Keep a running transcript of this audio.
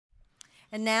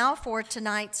And now for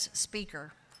tonight's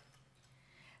speaker.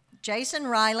 Jason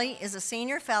Riley is a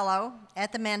senior fellow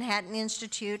at the Manhattan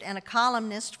Institute and a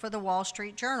columnist for the Wall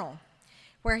Street Journal,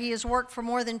 where he has worked for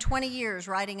more than 20 years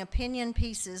writing opinion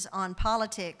pieces on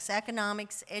politics,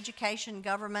 economics, education,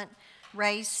 government,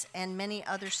 race, and many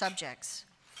other subjects.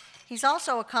 He's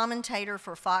also a commentator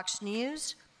for Fox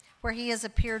News, where he has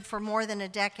appeared for more than a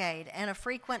decade, and a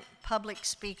frequent public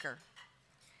speaker.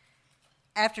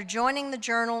 After joining the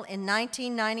Journal in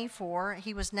 1994,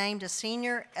 he was named a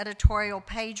senior editorial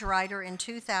page writer in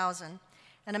 2000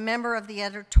 and a member of the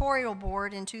editorial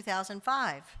board in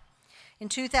 2005. In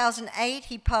 2008,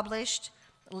 he published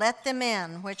Let Them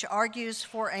In, which argues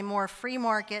for a more free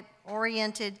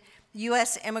market-oriented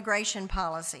U.S. immigration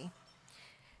policy.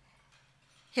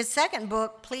 His second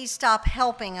book, Please Stop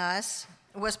Helping Us,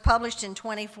 was published in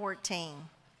 2014.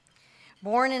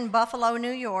 Born in Buffalo,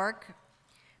 New York,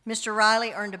 Mr.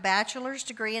 Riley earned a bachelor's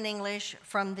degree in English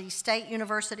from the State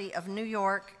University of New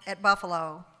York at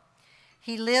Buffalo.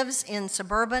 He lives in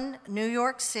suburban New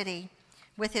York City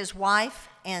with his wife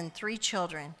and 3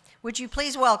 children. Would you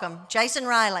please welcome Jason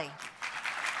Riley?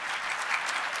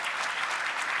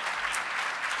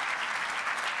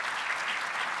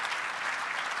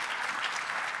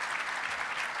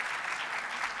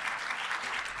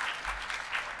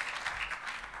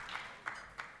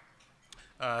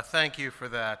 Thank you for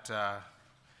that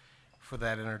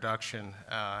introduction,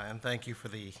 and thank you for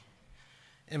the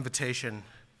invitation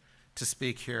to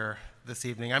speak here this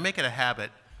evening. I make it a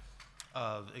habit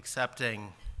of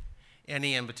accepting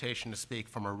any invitation to speak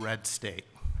from a red state.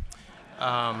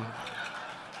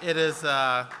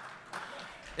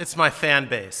 It's my fan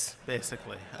base,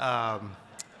 basically.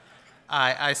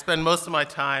 I spend most of my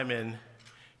time in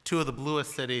 2 of the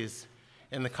bluest cities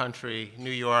in the country,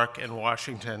 New York and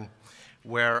Washington,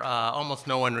 where almost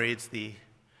no one reads the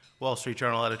Wall Street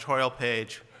Journal editorial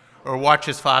page or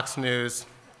watches Fox News.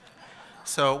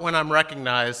 So when I'm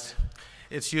recognized,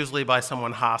 it's usually by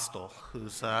someone hostile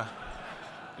who's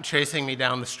chasing me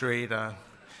down the street,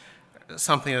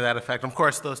 something to that effect. Of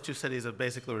course, those 2 cities have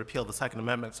basically repealed the Second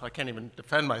Amendment, so I can't even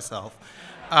defend myself.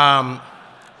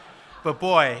 But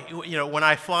boy, you know, when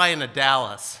I fly into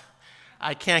Dallas,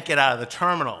 I can't get out of the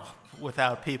terminal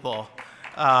without people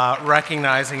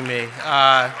recognizing me.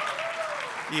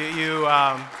 You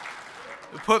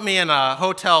put me in a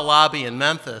hotel lobby in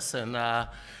Memphis, and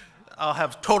I'll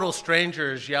have total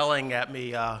strangers yelling at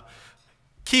me,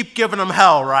 "Keep giving them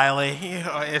hell, Riley." You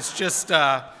know, it's just,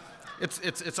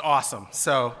 it's awesome.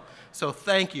 So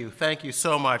thank you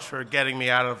so much for getting me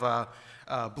out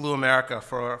of Blue America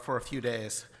for a few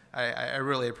days. I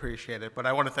really appreciate it. But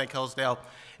I want to thank Hillsdale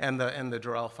and the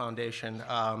Durrell Foundation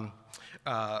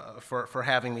for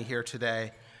having me here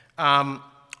today.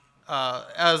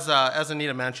 As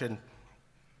Anita mentioned,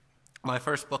 my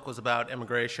first book was about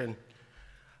immigration.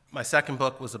 My second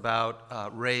book was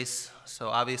about race. So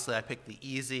obviously I picked the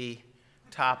easy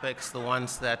topics, the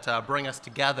ones that bring us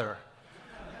together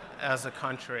as a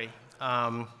country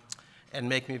and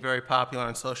make me very popular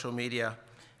on social media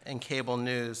and cable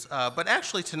news. But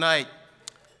actually tonight,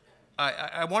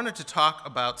 I wanted to talk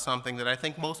about something that I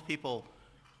think most people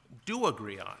do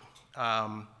agree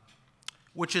on,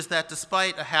 which is that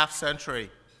despite a half-century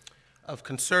of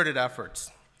concerted efforts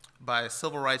by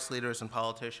civil rights leaders and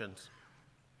politicians,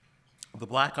 the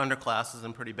black underclass is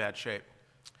in pretty bad shape.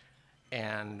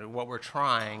 And what we're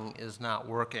trying is not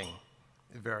working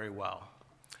very well.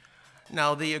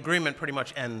 Now, the agreement pretty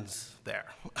much ends there,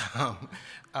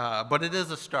 but it is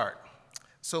a start.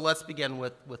 So let's begin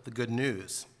with the good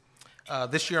news.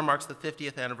 This year marks the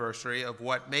 50th anniversary of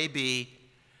what may be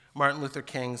Martin Luther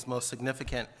King's most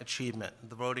significant achievement,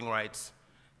 the Voting Rights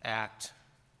Act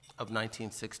of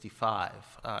 1965.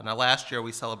 Now, last year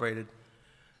we celebrated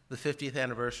the 50th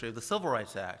anniversary of the Civil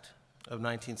Rights Act of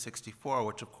 1964,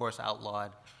 which of course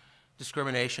outlawed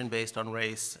discrimination based on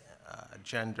race,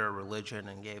 gender, religion,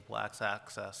 and gave blacks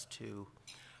access to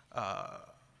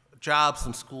jobs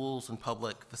and schools and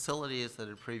public facilities that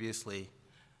had previously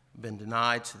been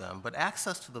denied to them. But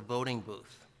access to the voting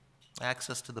booth,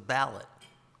 access to the ballot,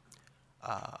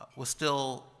 was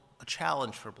still a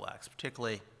challenge for blacks,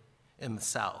 particularly in the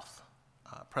South.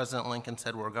 President Lincoln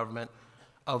said we're a government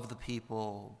of the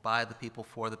people, by the people,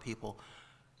 for the people.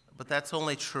 But that's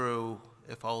only true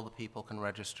if all the people can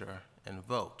register and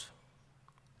vote.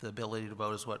 The ability to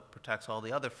vote is what protects all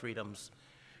the other freedoms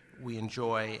we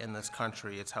enjoy in this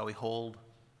country. It's how we hold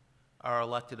our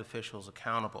elected officials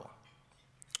accountable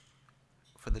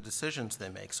for the decisions they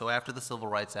make. So after the Civil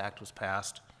Rights Act was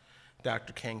passed,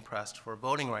 Dr. King pressed for a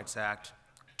Voting Rights Act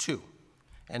 2.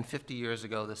 And 50 years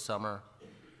ago this summer,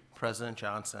 President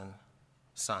Johnson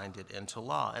signed it into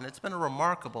law. And it's been a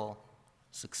remarkable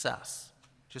success.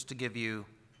 Just to give you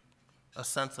a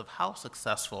sense of how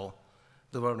successful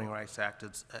the Voting Rights Act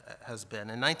has been.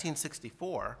 In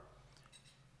 1964,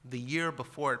 the year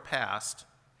before it passed,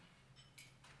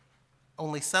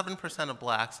 only 7% of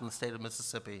blacks in the state of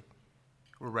Mississippi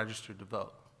were registered to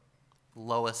vote, the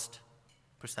lowest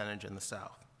percentage in the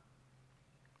South.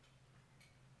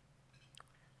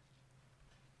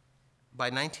 By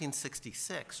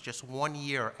 1966, just 1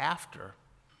 year after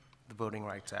the Voting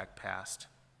Rights Act passed,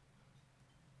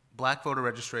 black voter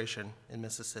registration in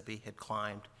Mississippi had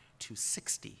climbed to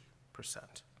 60%,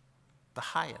 the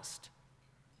highest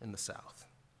in the South.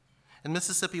 And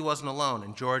Mississippi wasn't alone.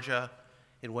 In Georgia,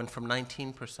 it went from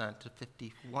 19% to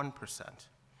 51%.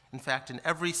 In fact, in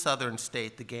every southern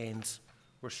state, the gains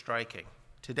were striking.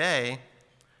 Today,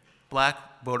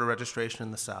 black voter registration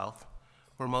in the South,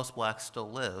 where most blacks still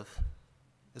live,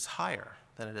 is higher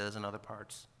than it is in other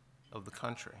parts of the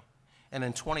country. And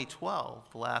in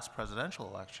 2012, the last presidential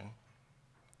election,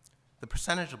 the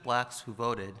percentage of blacks who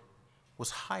voted was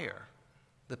higher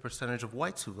than the percentage of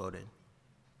whites who voted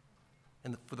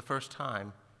for the first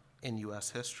time in U.S.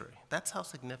 history. That's how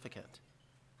significant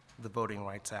the Voting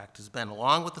Rights Act has been.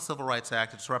 Along with the Civil Rights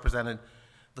Act, it's represented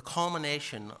the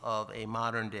culmination of a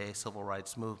modern-day civil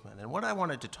rights movement. And what I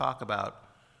wanted to talk about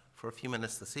for a few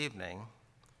minutes this evening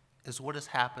is what has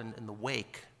happened in the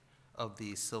wake of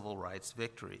these civil rights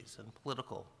victories and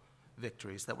political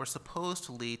victories that were supposed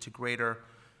to lead to greater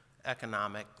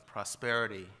economic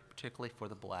prosperity, particularly for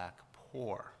the black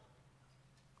poor.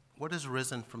 What has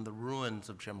risen from the ruins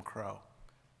of Jim Crow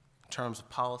in terms of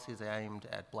policies aimed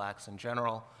at blacks in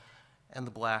general and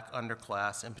the black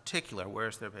underclass in particular? Where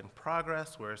has there been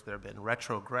progress? Where has there been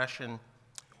retrogression?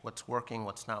 What's working,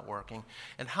 what's not working?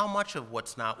 And how much of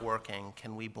what's not working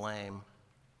can we blame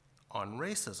on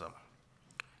racism?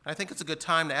 I think it's a good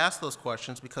time to ask those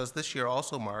questions because this year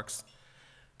also marks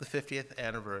the 50th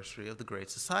anniversary of the Great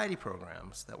Society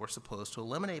programs that were supposed to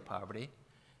eliminate poverty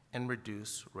and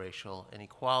reduce racial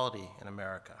inequality in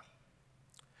America.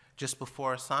 Just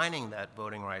before signing that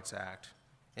Voting Rights Act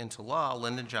into law,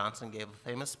 Lyndon Johnson gave a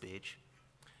famous speech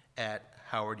at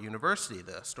Howard University,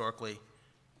 the historically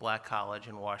black college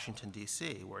in Washington,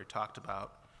 D.C., where he talked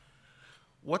about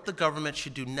what the government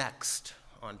should do next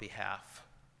on behalf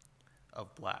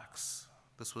of blacks.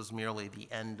 This was merely the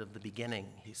end of the beginning,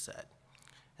 he said.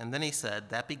 And then he said,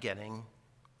 that beginning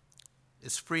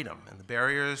is freedom, and the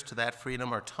barriers to that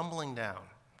freedom are tumbling down.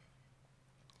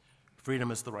 Freedom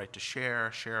is the right to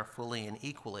share fully and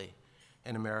equally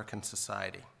in American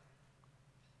society,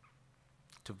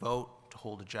 to vote, to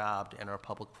hold a job, to enter a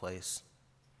public place,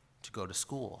 to go to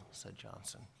school, said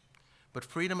Johnson. But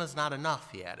freedom is not enough,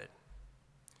 he added.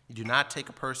 You do not take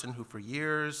a person who for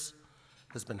years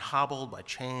has been hobbled by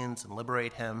chains and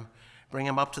liberate him, bring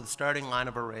him up to the starting line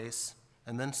of a race,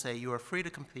 and then say you are free to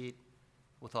compete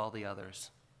with all the others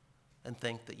and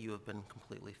think that you have been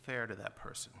completely fair to that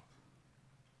person.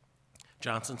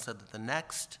 Johnson said that the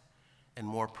next and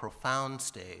more profound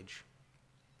stage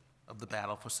of the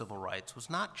battle for civil rights was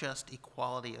not just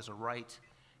equality as a right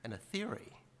and a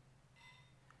theory,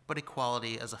 but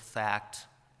equality as a fact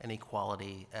and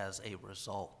equality as a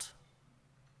result.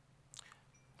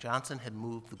 Johnson had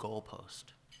moved the goalpost.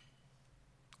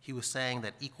 He was saying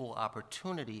that equal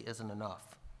opportunity isn't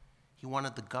enough. He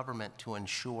wanted the government to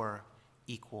ensure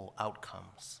equal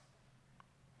outcomes.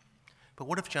 But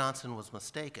what if Johnson was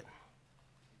mistaken?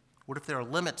 What if there are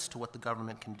limits to what the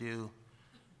government can do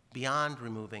beyond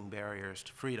removing barriers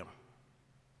to freedom?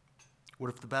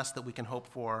 What if the best that we can hope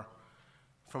for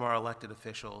from our elected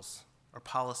officials are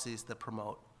policies that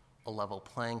promote a level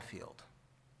playing field?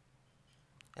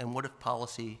 And what if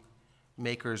policy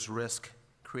makers risk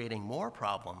creating more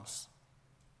problems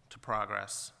to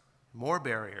progress, more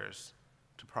barriers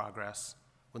to progress,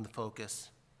 when the focus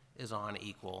is on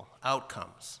equal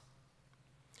outcomes?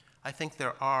 I think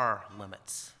there are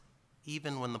limits,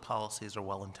 even when the policies are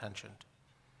well-intentioned.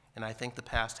 And I think the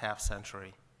past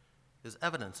half-century is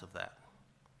evidence of that.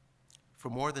 For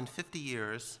more than 50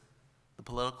 years, the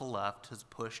political left has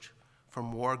pushed for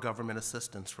more government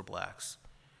assistance for blacks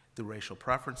through racial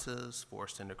preferences,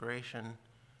 forced integration,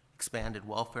 expanded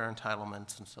welfare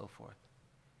entitlements, and so forth.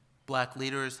 Black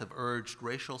leaders have urged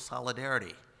racial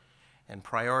solidarity and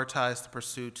prioritized the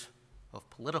pursuit of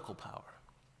political power.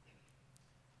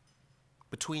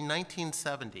 Between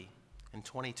 1970 and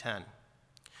 2010,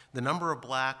 the number of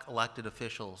black elected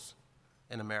officials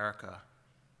in America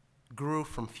grew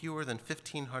from fewer than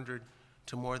 1,500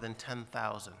 to more than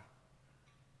 10,000,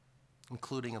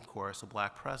 including, of course, a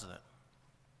black president.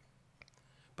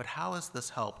 But how has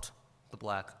this helped the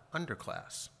black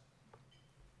underclass?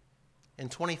 In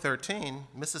 2013,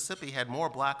 Mississippi had more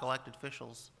black elected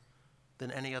officials than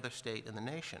any other state in the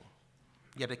nation,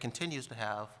 yet it continues to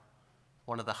have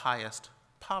one of the highest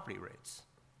poverty rates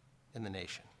in the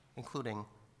nation, including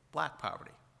black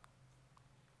poverty.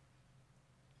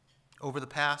 Over the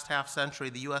past half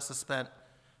century, the U.S. has spent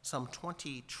some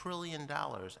 $20 trillion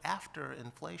after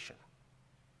inflation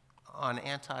on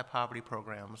anti-poverty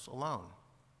programs alone.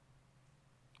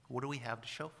 What do we have to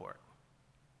show for it?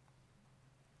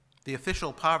 The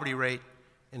official poverty rate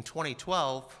in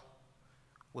 2012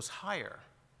 was higher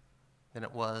than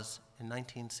it was in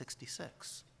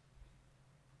 1966.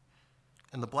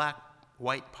 And the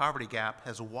black-white poverty gap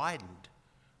has widened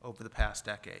over the past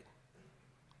decade.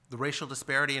 The racial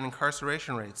disparity in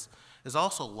incarceration rates is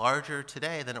also larger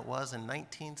today than it was in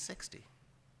 1960.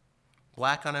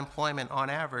 Black unemployment, on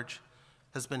average,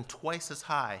 has been twice as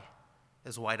high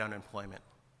as white unemployment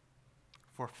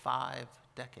for 5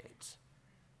 decades.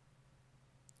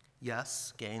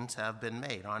 Yes, gains have been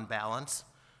made. On balance,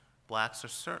 blacks are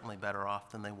certainly better off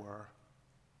than they were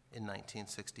in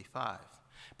 1965.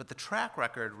 But the track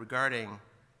record regarding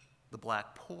the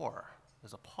black poor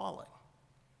is appalling.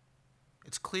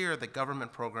 It's clear that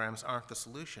government programs aren't the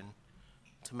solution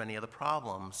to many of the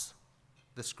problems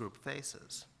this group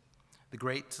faces. The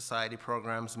Great Society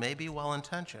programs may be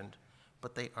well-intentioned,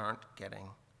 but they aren't getting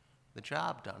the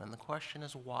job done, and the question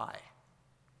is why?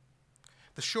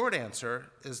 The short answer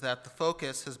is that the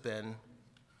focus has been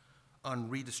on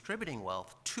redistributing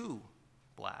wealth to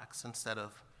blacks instead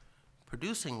of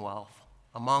producing wealth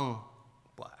among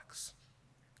blacks.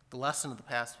 The lesson of the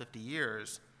past 50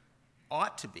 years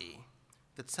ought to be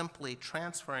that simply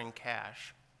transferring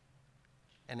cash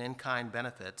and in-kind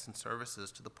benefits and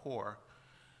services to the poor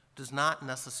does not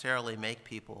necessarily make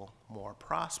people more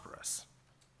prosperous.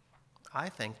 I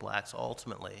think blacks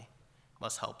ultimately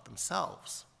must help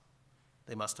themselves.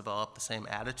 They must develop the same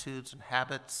attitudes and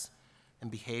habits and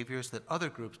behaviors that other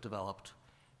groups developed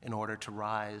in order to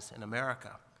rise in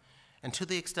America. And to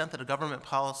the extent that a government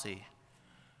policy,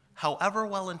 however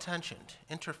well-intentioned,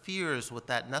 interferes with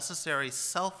that necessary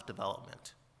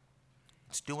self-development,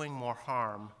 it's doing more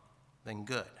harm than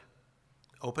good.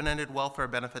 Open-ended welfare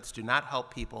benefits do not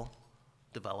help people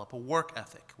develop a work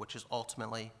ethic, which is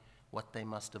ultimately what they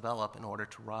must develop in order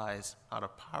to rise out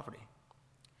of poverty.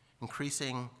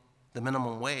 Increasing the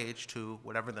minimum wage to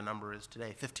whatever the number is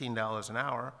today, $15 an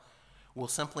hour, will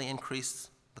simply increase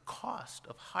the cost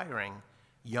of hiring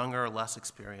younger, less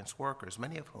experienced workers,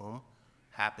 many of whom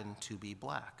happen to be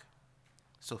black.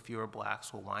 So fewer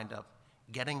blacks will wind up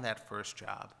getting that first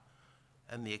job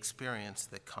and the experience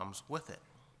that comes with it.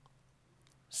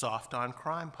 Soft on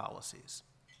crime policies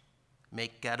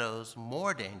make ghettos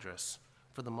more dangerous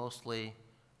for the mostly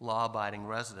law-abiding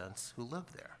residents who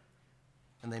live there.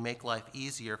 And they make life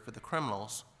easier for the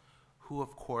criminals who,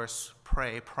 of course,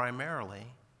 prey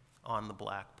primarily on the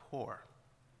black poor,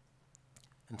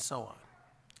 and so on.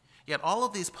 Yet all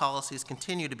of these policies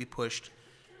continue to be pushed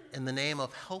in the name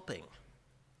of helping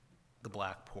the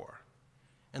black poor.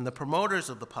 And the promoters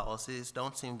of the policies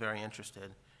don't seem very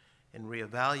interested in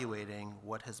reevaluating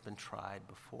what has been tried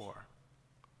before.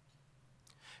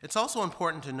 It's also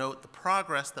important to note the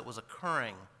progress that was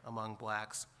occurring among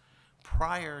blacks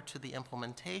prior to the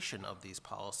implementation of these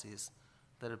policies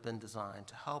that have been designed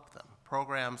to help them,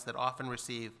 programs that often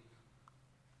receive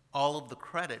all of the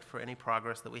credit for any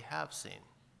progress that we have seen.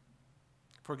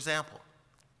 For example,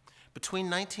 between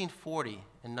 1940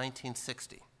 and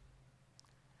 1960,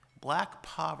 black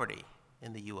poverty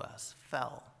in the U.S.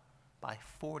 fell by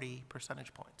 40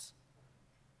 percentage points.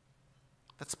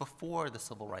 That's before the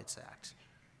Civil Rights Act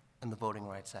and the Voting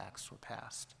Rights Acts were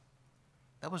passed.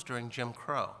 That was during Jim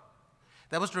Crow.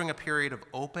 That was during a period of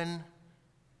open,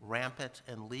 rampant,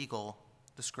 and legal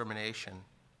discrimination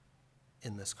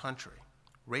in this country,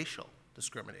 racial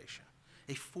discrimination,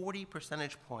 a 40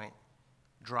 percentage point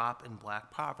drop in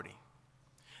black poverty.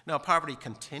 Now, poverty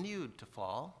continued to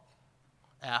fall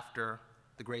after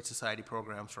the Great Society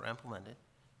programs were implemented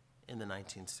in the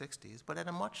 1960s, but at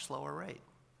a much slower rate.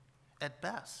 At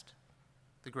best,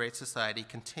 the Great Society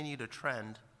continued a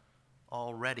trend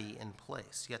already in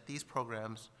place, yet these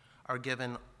programs are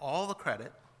given all the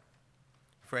credit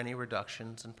for any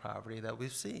reductions in poverty that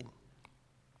we've seen.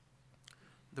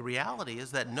 The reality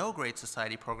is that no Great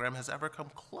Society program has ever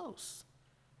come close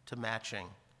to matching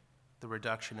the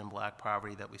reduction in black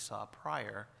poverty that we saw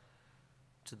prior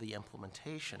to the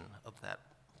implementation of that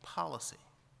policy.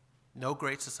 No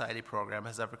Great Society program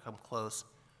has ever come close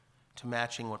to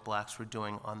matching what blacks were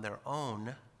doing on their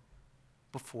own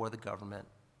before the government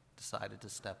decided to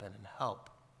step in and help.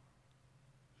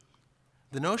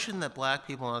 The notion that black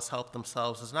people must help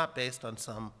themselves is not based on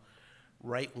some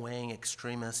right-wing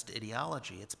extremist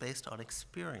ideology. It's based on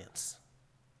experience.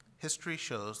 History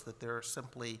shows that there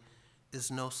simply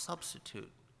is no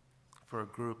substitute for a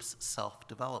group's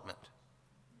self-development.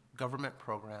 Government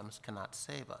programs cannot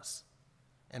save us,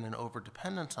 and an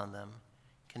overdependence on them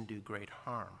can do great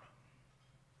harm.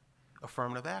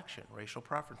 Affirmative action, racial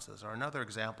preferences, are another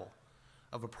example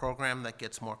of a program that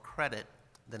gets more credit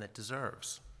than it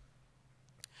deserves.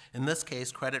 In this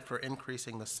case, credit for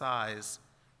increasing the size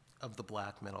of the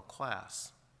black middle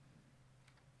class.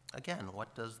 Again,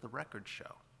 what does the record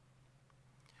show?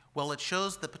 Well, it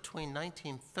shows that between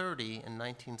 1930 and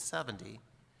 1970,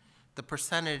 the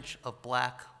percentage of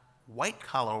black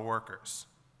white-collar workers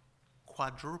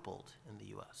quadrupled in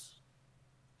the US.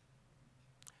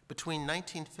 Between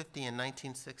 1950 and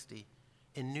 1960,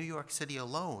 in New York City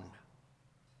alone,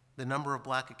 the number of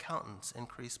black accountants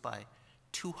increased by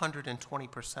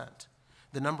 220%.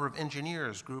 The number of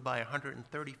engineers grew by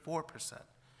 134%.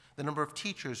 The number of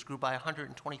teachers grew by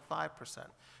 125%.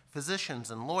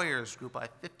 Physicians and lawyers grew by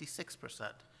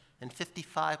 56% and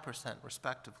 55%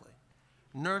 respectively.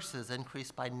 Nurses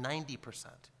increased by 90%,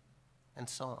 and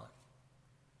so on.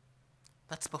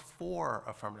 That's before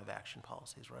affirmative action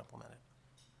policies were implemented.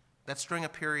 That's during a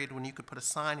period when you could put a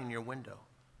sign in your window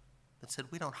that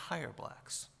said, "We don't hire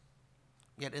blacks."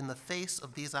 Yet in the face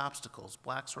of these obstacles,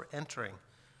 blacks were entering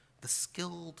the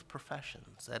skilled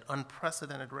professions at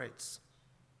unprecedented rates.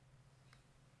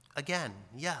 Again,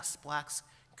 yes, blacks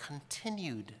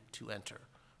continued to enter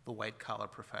the white-collar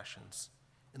professions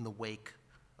in the wake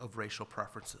of racial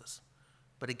preferences.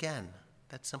 But again,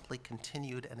 that simply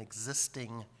continued an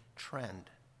existing trend.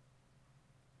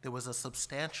 There was a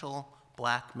substantial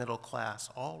black middle class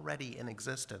already in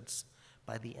existence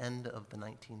by the end of the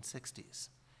 1960s.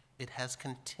 It has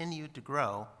continued to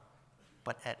grow,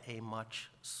 but at a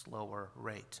much slower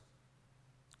rate.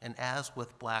 And as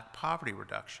with black poverty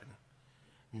reduction,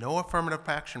 no affirmative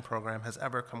action program has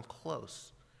ever come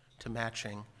close to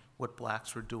matching what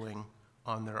blacks were doing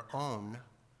on their own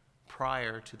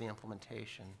prior to the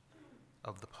implementation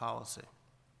of the policy.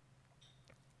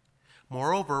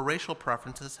 Moreover, racial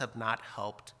preferences have not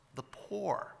helped the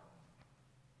poor,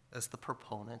 as the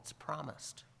proponents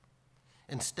promised.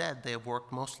 Instead, they have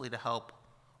worked mostly to help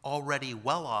already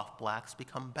well-off blacks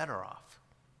become better off.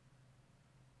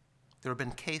 There have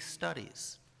been case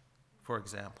studies, for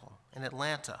example, in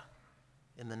Atlanta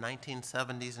in the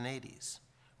 1970s and 80s,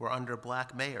 where under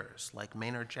black mayors like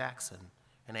Maynard Jackson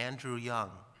and Andrew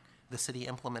Young, the city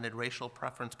implemented racial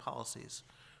preference policies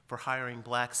for hiring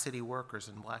black city workers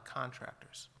and black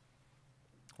contractors.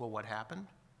 Well, what happened?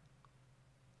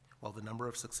 Well, the number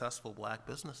of successful black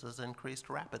businesses increased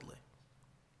rapidly,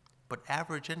 but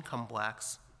average income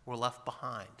blacks were left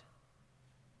behind,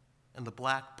 and the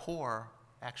black poor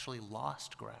actually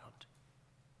lost ground.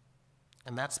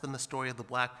 And that's been the story of the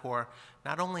black poor,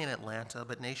 not only in Atlanta,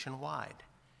 but nationwide.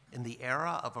 In the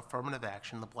era of affirmative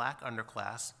action, the black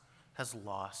underclass has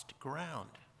lost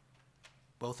ground,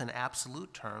 both in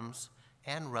absolute terms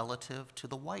and relative to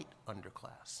the white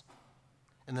underclass.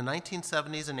 In the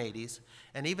 1970s and 80s,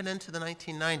 and even into the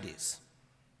 1990s,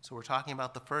 so we're talking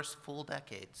about the first full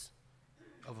decades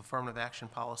of affirmative action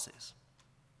policies,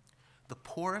 the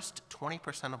poorest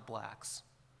 20% of blacks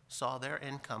saw their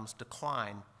incomes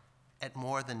decline at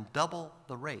more than double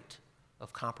the rate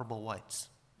of comparable whites.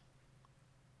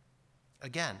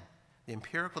 Again, the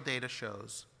empirical data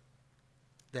shows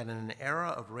that in an era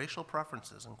of racial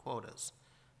preferences and quotas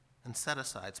and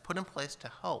set-asides put in place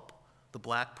to help the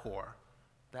black poor,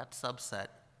 that subset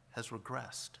has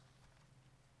regressed.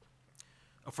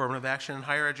 Affirmative action in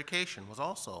higher education was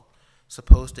also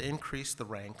supposed to increase the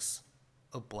ranks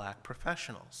of black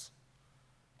professionals.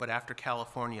 But after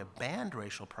California banned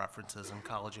racial preferences in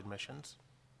college admissions,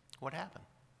 what happened?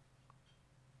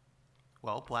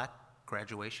 Well, black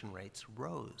graduation rates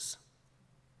rose.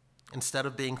 Instead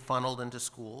of being funneled into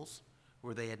schools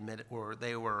where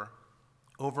they were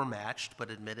overmatched but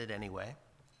admitted anyway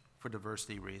for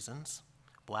diversity reasons,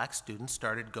 black students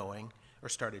started doing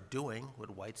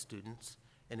what white students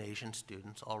and Asian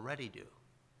students already do.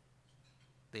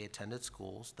 They attended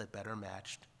schools that better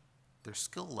matched their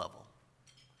skill level,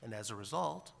 and as a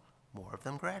result, more of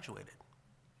them graduated.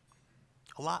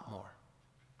 A lot more.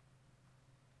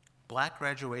 Black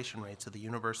graduation rates of the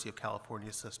University of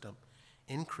California system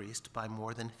increased by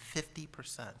more than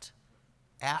 50%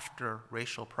 after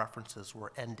racial preferences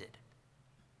were ended,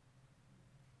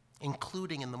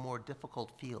 including in the more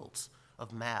difficult fields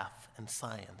of math and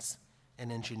science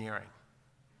and engineering,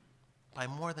 by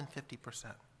more than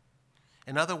 50%.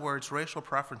 In other words, racial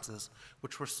preferences,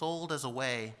 which were sold as a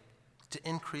way to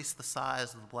increase the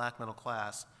size of the black middle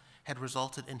class, had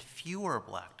resulted in fewer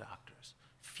black doctors,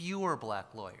 fewer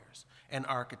black lawyers, and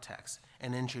architects,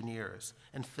 and engineers,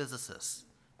 and physicists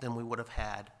than we would have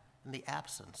had in the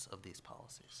absence of these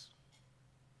policies.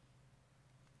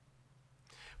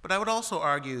 But I would also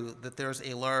argue that there's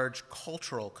a large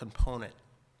cultural component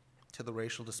to the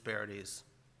racial disparities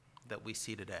that we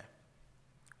see today,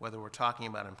 whether we're talking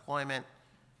about employment,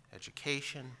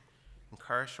 education,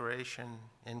 incarceration,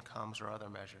 incomes, or other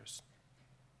measures.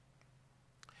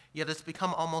 Yet it's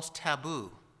become almost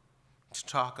taboo to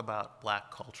talk about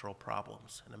black cultural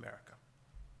problems in America.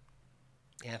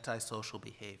 Antisocial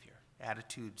behavior,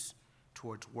 attitudes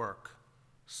towards work,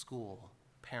 school,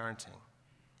 parenting,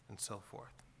 and so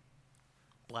forth.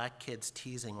 Black kids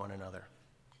teasing one another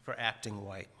for acting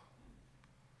white.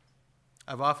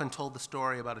 I've often told the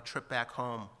story about a trip back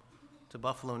home to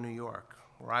Buffalo, New York,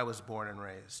 where I was born and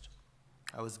raised.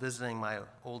 I was visiting my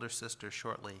older sister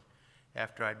shortly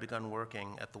after I'd begun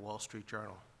working at the Wall Street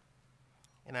Journal.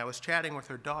 And I was chatting with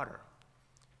her daughter,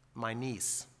 my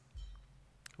niece,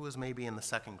 who was maybe in the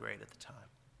second grade at the time.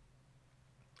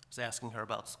 I was asking her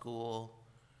about school,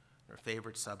 her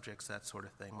favorite subjects, that sort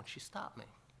of thing, when she stopped me.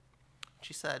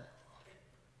 She said,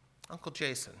 "Uncle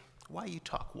Jason, why you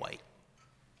talk white?"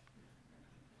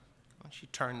 And she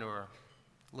turned to her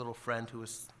little friend who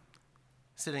was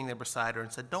sitting there beside her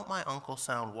and said, "Don't my uncle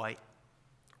sound white?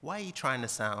 Why are you trying to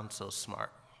sound so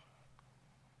smart?"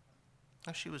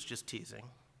 And she was just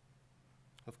teasing,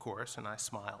 of course, and I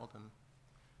smiled, and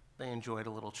they enjoyed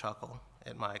a little chuckle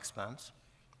at my expense.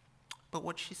 But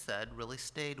what she said really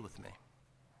stayed with me.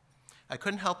 I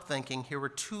couldn't help thinking here were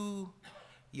two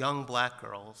young black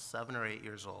girls, 7 or 8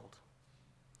 years old,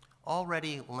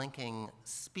 already linking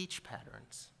speech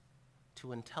patterns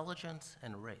to intelligence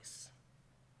and race.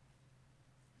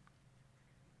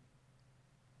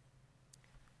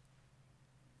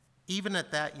 Even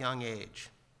at that young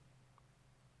age,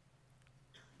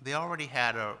 they already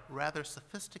had a rather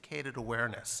sophisticated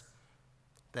awareness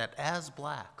that as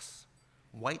blacks,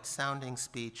 white-sounding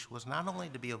speech was not only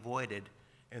to be avoided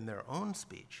in their own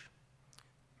speech,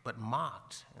 but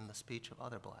mocked in the speech of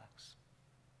other blacks.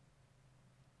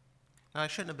 Now, I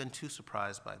shouldn't have been too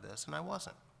surprised by this, and I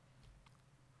wasn't.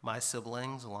 My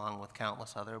siblings, along with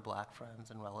countless other black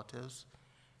friends and relatives,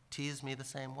 teased me the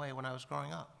same way when I was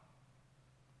growing up.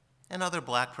 And other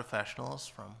black professionals,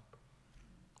 from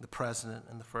the president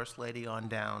and the first lady on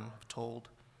down, have told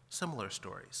similar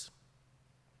stories.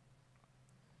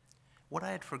 What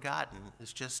I had forgotten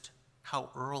is just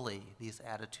how early these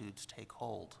attitudes take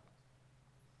hold,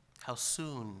 how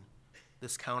soon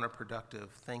this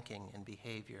counterproductive thinking and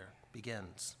behavior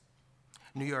begins.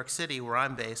 New York City, where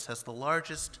I'm based, has the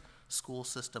largest school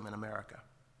system in America,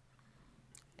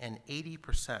 and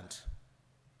 80%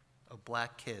 of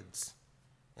black kids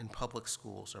in public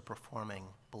schools are performing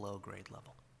below grade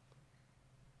level.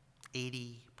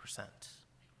 80%.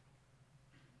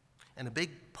 And a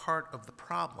big part of the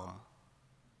problem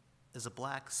is a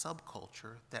black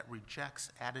subculture that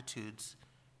rejects attitudes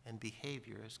and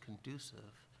behaviors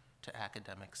conducive to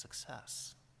academic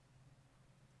success.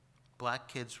 Black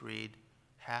kids read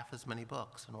half as many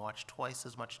books and watch twice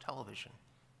as much television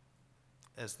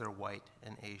as their white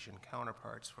and Asian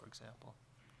counterparts, for example.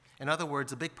 In other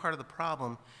words, a big part of the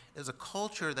problem is a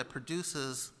culture that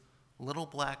produces little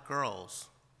black girls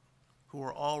who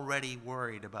are already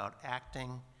worried about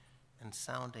acting and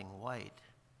sounding white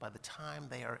by the time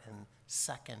they are in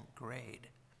second grade.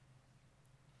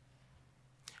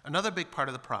 Another big part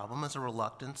of the problem is a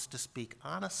reluctance to speak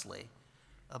honestly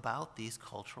about these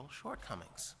cultural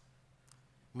shortcomings.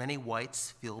 Many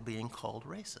whites feel being called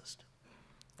racist,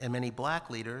 and many black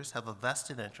leaders have a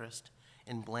vested interest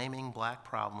in blaming black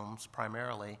problems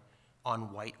primarily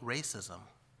on white racism,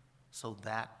 so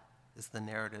that is the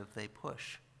narrative they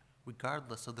push,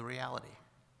 regardless of the reality.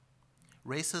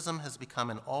 Racism has become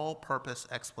an all-purpose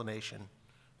explanation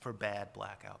for bad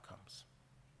black outcomes,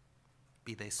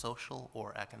 be they social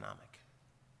or economic.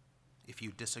 If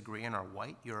you disagree and are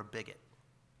white, you're a bigot.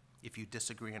 If you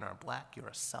disagree and are black, you're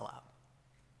a sellout.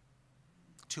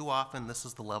 Too often, this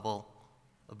is the level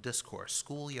of discourse,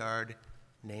 schoolyard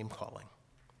name-calling.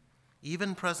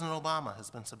 Even President Obama has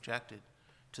been subjected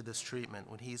to this treatment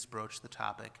when he's broached the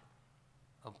topic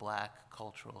of black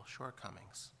cultural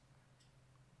shortcomings.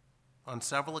 On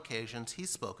several occasions,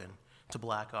 he's spoken to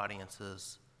black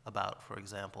audiences about, for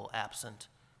example, absent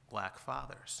black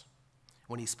fathers.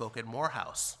 When he spoke at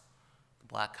Morehouse, the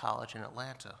black college in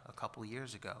Atlanta, a couple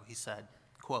years ago, he said,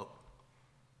 quote,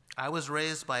 "I was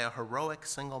raised by a heroic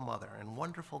single mother and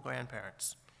wonderful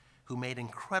grandparents who made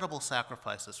incredible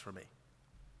sacrifices for me.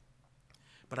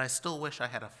 But I still wish I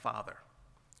had a father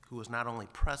who was not only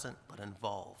present but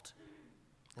involved.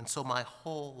 And so my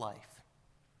whole life,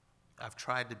 I've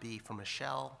tried to be for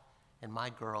Michelle and my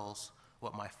girls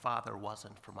what my father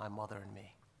wasn't for my mother and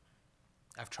me.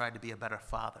 I've tried to be a better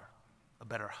father, a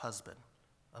better husband,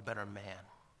 a better man.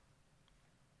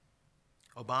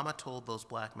 Obama told those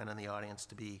black men in the audience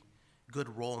to be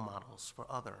good role models for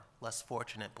other, less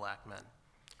fortunate black men.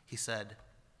 He said,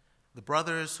 the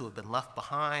brothers who have been left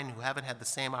behind, who haven't had the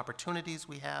same opportunities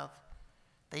we have,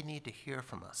 they need to hear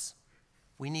from us.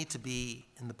 We need to be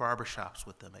in the barbershops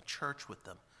with them, at church with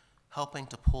them, helping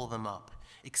to pull them up,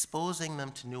 exposing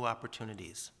them to new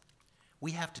opportunities.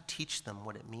 We have to teach them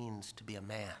what it means to be a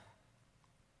man.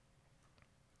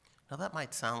 Now that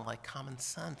might sound like common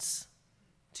sense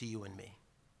to you and me.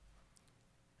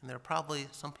 And there are probably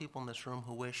some people in this room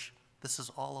who wish this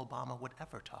is all Obama would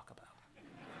ever talk about.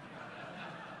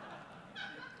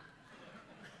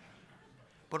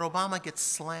 But Obama gets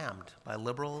slammed by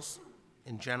liberals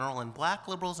in general and black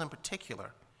liberals in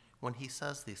particular when he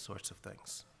says these sorts of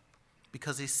things,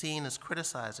 because he's seen as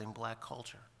criticizing black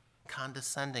culture,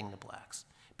 condescending to blacks,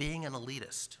 being an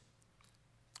elitist.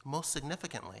 Most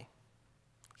significantly,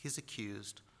 he's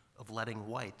accused of letting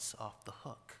whites off the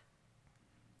hook,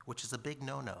 which is a big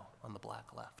no-no on the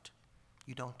black left.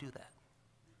 You don't do that.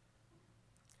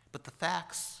 But the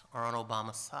facts are on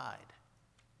Obama's side.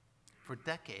 For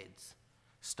decades,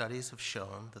 studies have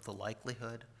shown that the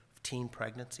likelihood of teen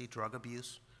pregnancy, drug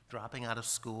abuse, dropping out of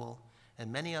school,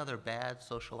 and many other bad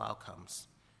social outcomes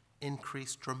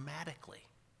increase dramatically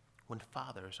when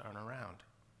fathers aren't around.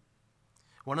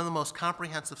 One of the most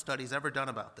comprehensive studies ever done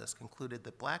about this concluded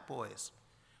that black boys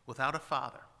without a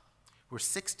father were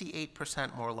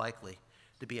 68% more likely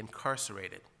to be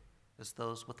incarcerated as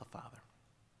those with a father.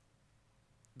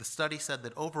 The study said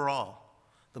that overall,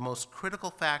 the most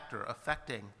critical factor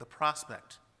affecting the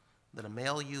prospect that a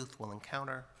male youth will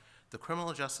encounter the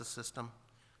criminal justice system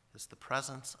is the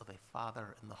presence of a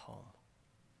father in the home.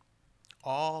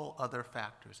 All other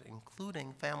factors,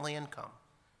 including family income,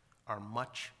 are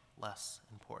much less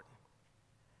important.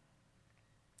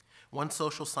 One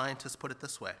social scientist put it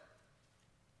this way: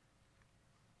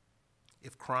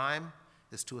 if crime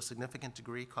is to a significant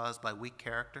degree caused by weak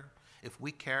character, if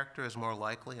weak character is more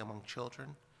likely among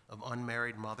children of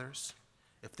unmarried mothers,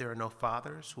 if there are no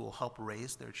fathers who will help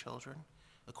raise their children,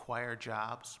 acquire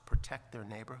jobs, protect their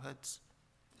neighborhoods,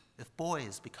 if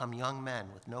boys become young men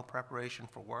with no preparation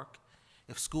for work,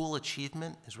 if school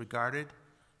achievement is regarded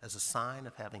as a sign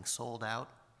of having sold out,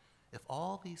 if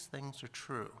all these things are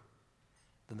true,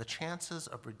 then the chances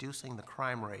of reducing the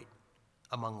crime rate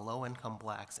among low-income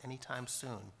blacks anytime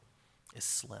soon is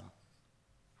slim.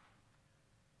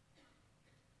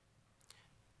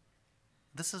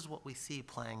 This is what we see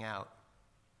playing out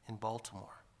in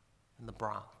Baltimore, in the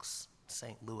Bronx,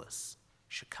 St. Louis,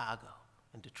 Chicago,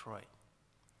 and Detroit.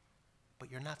 But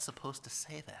you're not supposed to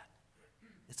say that.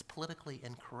 It's politically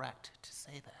incorrect to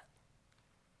say that.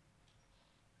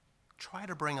 Try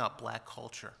to bring up black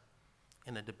culture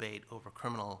in a debate over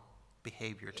criminal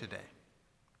behavior today.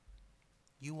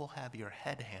 You will have your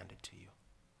head handed to you.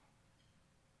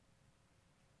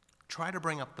 Try to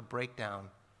bring up the breakdown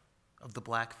of the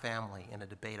black family in a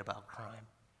debate about crime.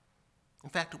 In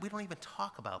fact, we don't even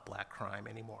talk about black crime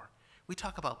anymore. We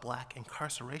talk about black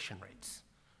incarceration rates,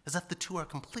 as if the two are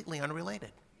completely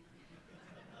unrelated.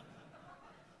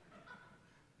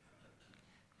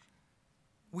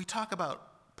 We talk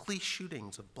about police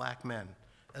shootings of black men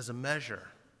as a measure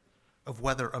of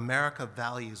whether America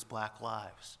values black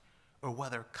lives or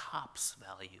whether cops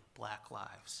value black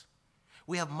lives.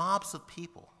 We have mobs of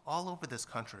people all over this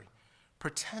country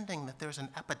pretending that there's an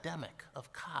epidemic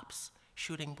of cops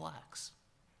shooting blacks.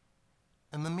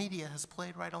 And the media has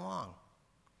played right along.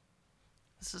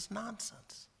 This is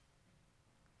nonsense.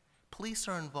 Police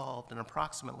are involved in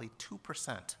approximately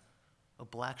 2%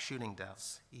 of black shooting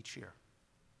deaths each year.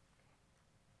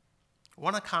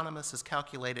 One economist has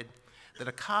calculated that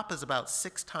a cop is about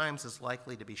 6 times as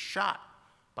likely to be shot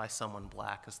by someone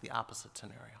black as the opposite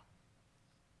scenario.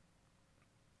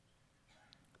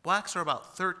 Blacks are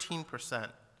about 13%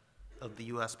 of the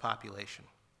US population,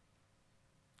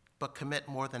 but commit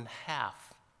more than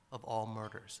half of all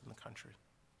murders in the country.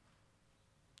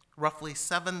 Roughly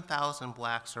 7,000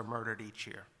 blacks are murdered each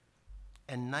year,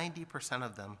 and 90%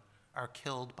 of them are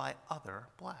killed by other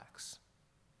blacks.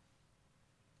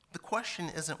 The question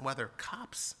isn't whether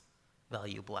cops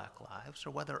value black lives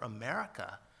or whether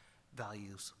America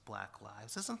values black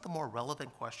lives. Isn't the more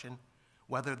relevant question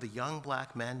whether the young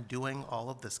black men doing all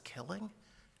of this killing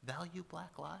value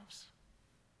black lives?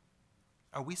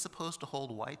 Are we supposed to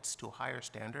hold whites to a higher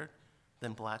standard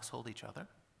than blacks hold each other?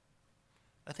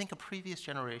 I think a previous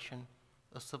generation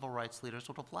of civil rights leaders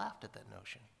would have laughed at that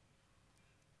notion.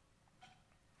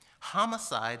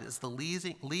 Homicide is the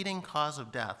leading cause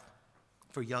of death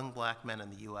for young black men in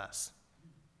the U.S.,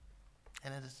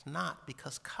 and it is not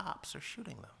because cops are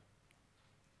shooting them.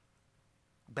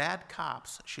 Bad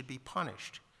cops should be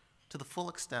punished to the full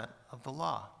extent of the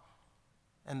law,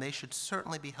 and they should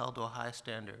certainly be held to a high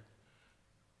standard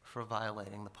for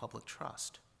violating the public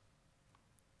trust.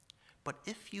 But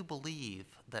if you believe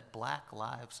that black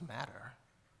lives matter,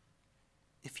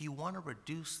 if you want to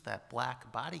reduce that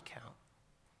black body count,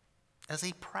 as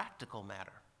a practical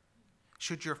matter,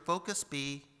 should your focus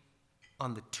be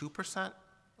on the 2%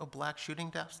 of black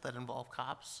shooting deaths that involve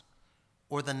cops,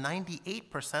 or the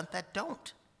 98% that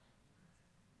don't?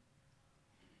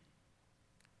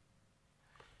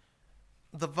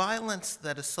 The violence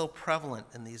that is so prevalent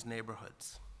in these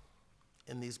neighborhoods,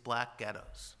 in these black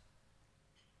ghettos,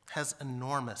 has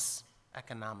enormous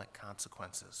economic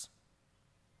consequences.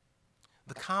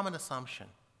 The common assumption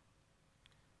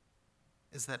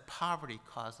is that poverty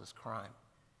causes crime,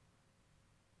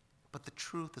 but the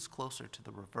truth is closer to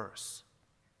the reverse.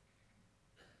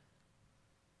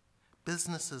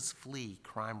 Businesses flee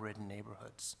crime-ridden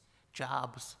neighborhoods.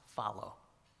 Jobs follow.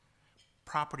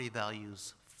 Property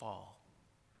values fall.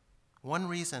 One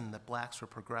reason that blacks were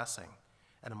progressing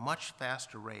at a much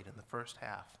faster rate in the first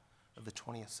half of the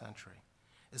 20th century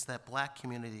is that black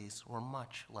communities were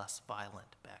much less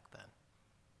violent back then.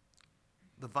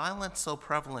 The violence so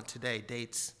prevalent today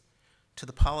dates to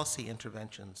the policy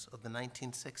interventions of the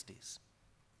 1960s,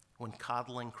 when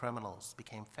coddling criminals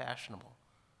became fashionable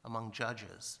among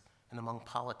judges and among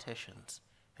politicians,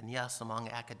 and yes, among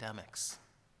academics.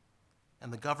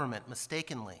 And the government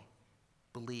mistakenly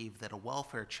believed that a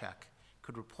welfare check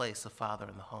could replace a father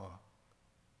in the home.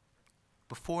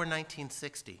 Before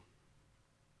 1960,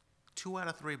 2 out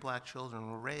of 3 black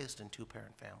children were raised in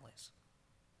 2-parent families.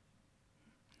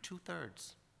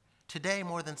 2/3. Today,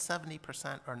 more than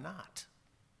 70% are not.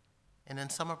 And in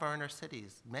some of our inner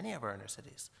cities, many of our inner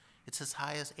cities, it's as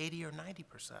high as 80 or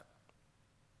 90%.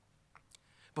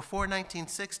 Before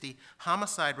 1960,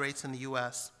 homicide rates in the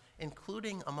U.S.,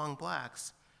 including among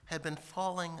blacks, had been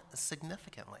falling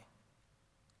significantly.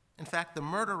 In fact, the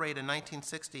murder rate in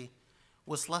 1960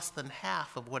 was less than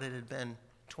half of what it had been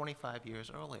 25 years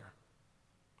earlier.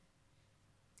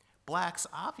 Blacks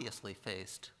obviously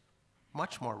faced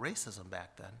much more racism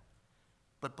back then,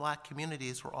 but black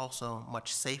communities were also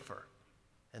much safer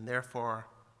and therefore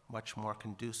much more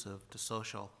conducive to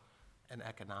social and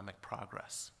economic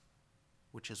progress,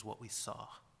 which is what we saw.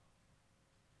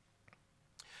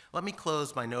 Let me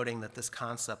close by noting that this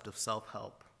concept of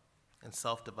self-help and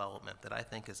self-development that I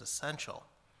think is essential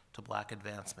to black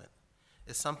advancement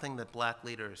is something that black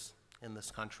leaders in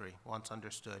this country once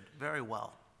understood very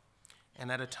well,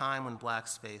 and at a time when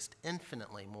blacks faced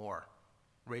infinitely more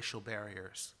racial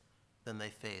barriers than they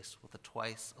face with a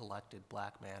twice-elected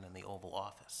black man in the Oval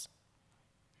Office.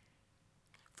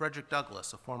 Frederick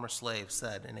Douglass, a former slave,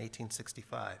 said in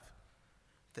 1865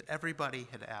 that everybody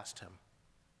had asked him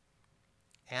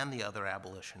and the other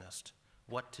abolitionist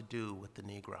what to do with the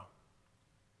Negro.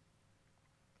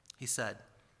 He said,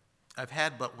 "I've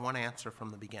had but one answer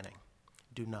from the beginning: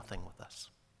 do nothing with us.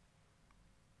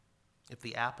 If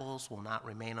the apples will not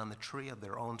remain on the tree of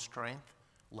their own strength,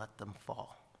 let them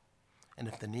fall. And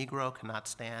if the Negro cannot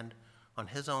stand on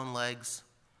his own legs,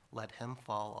 let him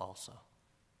fall also.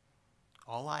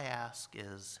 All I ask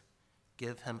is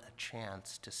give him a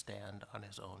chance to stand on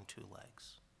his own 2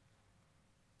 legs."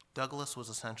 Douglass was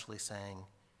essentially saying,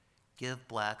 give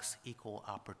blacks equal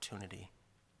opportunity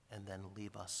and then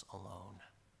leave us alone.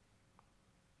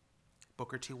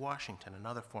 Booker T. Washington,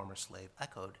 another former slave,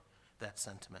 echoed that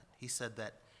sentiment. He said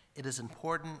that it is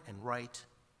important and right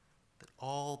that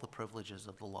all the privileges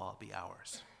of the law be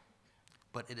ours,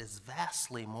 but it is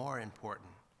vastly more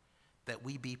important that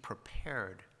we be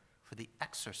prepared for the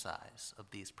exercise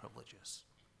of these privileges.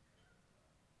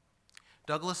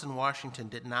 Douglass and Washington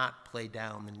did not play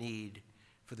down the need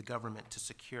for the government to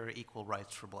secure equal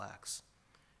rights for blacks,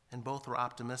 and both were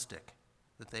optimistic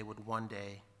that they would one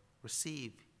day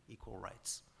receive equal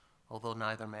rights, although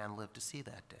neither man lived to see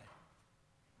that day.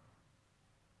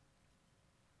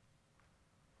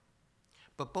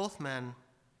 But both men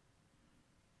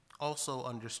also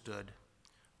understood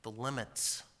the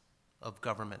limits of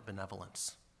government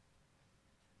benevolence.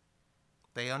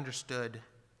 They understood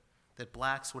that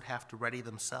blacks would have to ready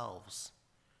themselves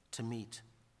to meet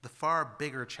the far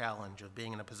bigger challenge of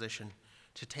being in a position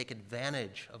to take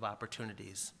advantage of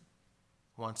opportunities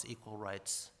once equal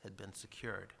rights had been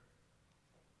secured.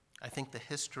 I think the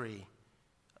history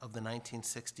of the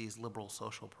 1960s liberal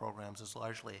social programs is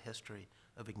largely a history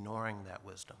of ignoring that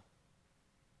wisdom.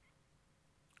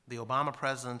 The Obama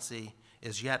presidency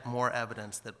is yet more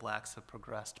evidence that blacks have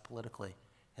progressed politically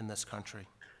in this country.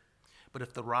 But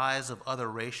if the rise of other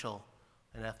racial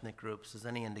and ethnic groups is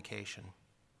any indication,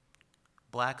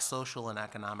 black social and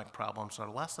economic problems are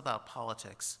less about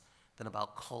politics than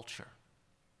about culture.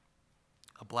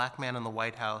 A black man in the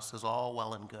White House is all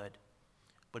well and good,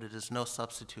 but it is no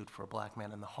substitute for a black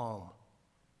man in the home.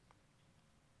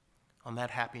 On that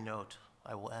happy note,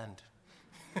 I will end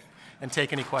and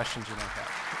take any questions you might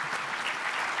have.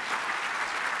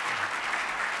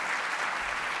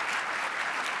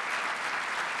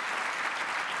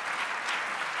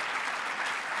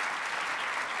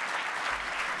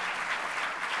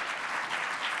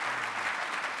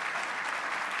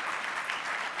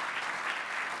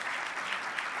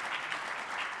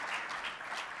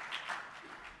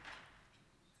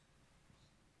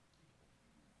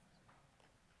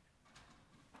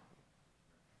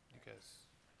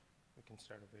 We can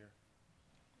start over here.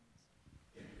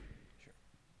 Sure.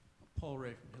 Paul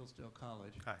Ray from Hillsdale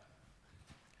College. Hi.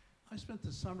 I spent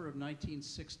the summer of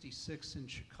 1966 in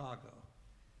Chicago.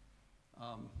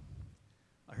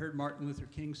 I heard Martin Luther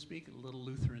King speak at a little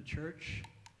Lutheran church,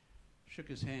 shook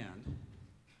his hand.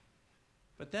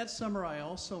 But that summer I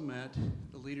also met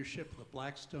the leadership of the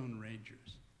Blackstone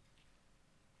Rangers.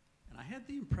 And I had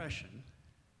the impression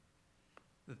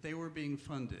that they were being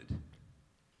funded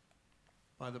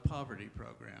by the poverty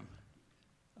program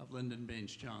of Lyndon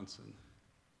Baines Johnson,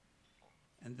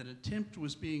 and that an attempt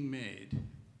was being made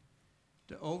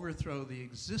to overthrow the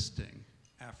existing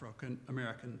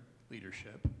African-American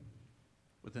leadership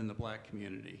within the black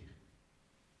community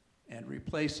and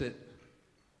replace it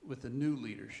with a new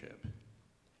leadership.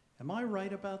 Am I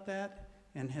right about that?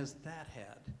 And has that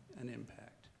had an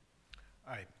impact?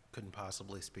 I couldn't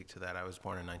possibly speak to that. I was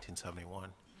born in 1971.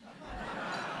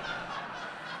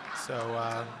 So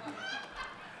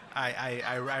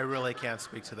I really can't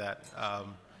speak to that,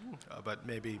 but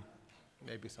maybe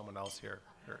someone else here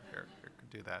could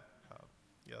do that.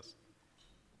 Yes.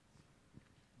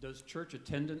 Does church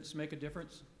attendance make a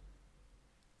difference?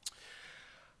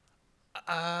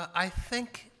 I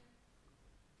think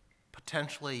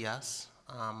potentially yes.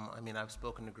 I mean, I've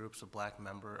spoken to groups of black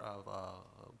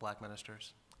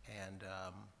ministers, and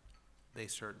they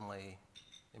certainly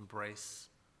embrace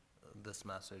this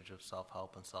message of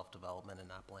self-help and self-development and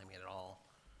not blaming it at all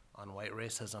on white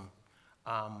racism.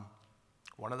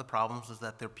 One of the problems is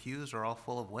that their pews are all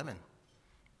full of women,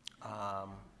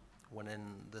 when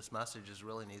this message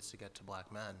really needs to get to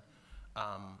black men.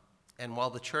 And while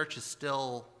the church is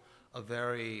still a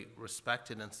very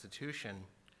respected institution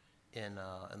in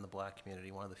the black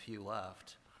community, one of the few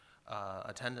left,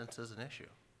 attendance is an issue.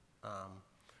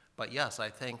 But yes, I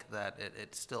think that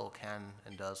it still can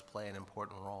and does play an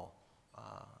important role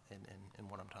in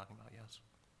what I'm talking about, yes.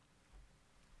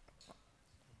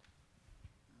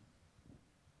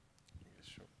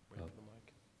 Sure. Wait for the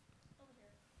mic. Over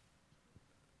here.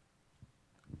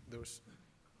 There was,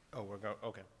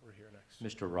 okay, we're here next.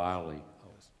 Mr. Riley.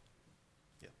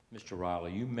 Yeah. Mr.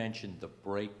 Riley, you mentioned the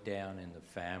breakdown in the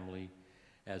family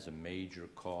as a major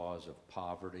cause of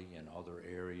poverty in other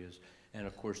areas. And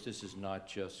of course, this is not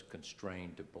just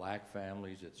constrained to black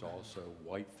families, it's also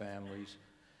white families.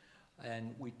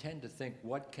 And we tend to think,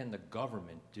 what can the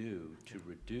government do to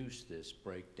reduce this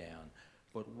breakdown?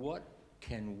 But what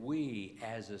can we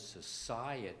as a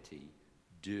society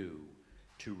do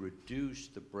to reduce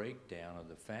the breakdown of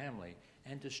the family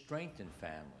and to strengthen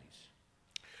families?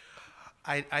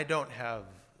 I don't have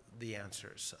the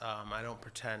answers. I don't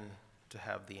pretend to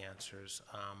have the answers.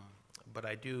 But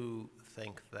I do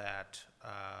think that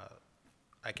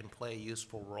I can play a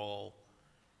useful role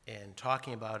in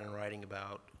talking about and writing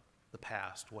about the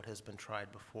past, what has been tried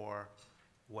before,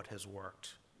 what has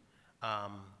worked.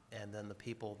 And then the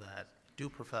people that do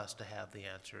profess to have the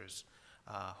answers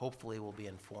hopefully will be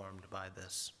informed by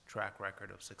this track record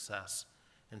of success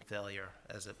and failure,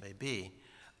 as it may be.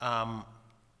 I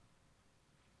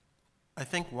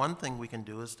think one thing we can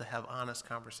do is to have honest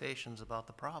conversations about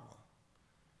the problem,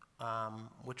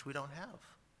 which we don't have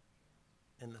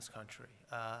in this country.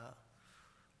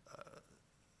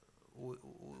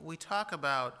 We talk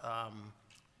about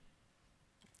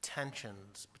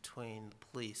tensions between the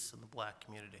police and the black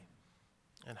community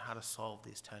and how to solve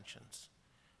these tensions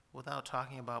without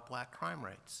talking about black crime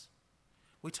rates.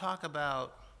 We talk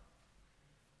about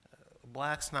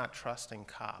blacks not trusting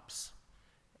cops,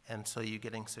 and so you're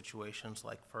getting situations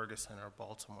like Ferguson or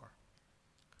Baltimore.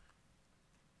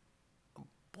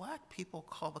 Black people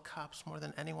call the cops more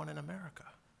than anyone in America.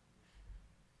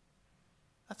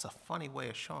 That's a funny way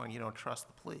of showing you don't trust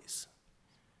the police.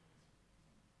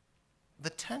 The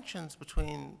tensions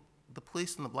between the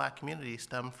police and the black community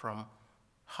stem from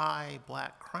high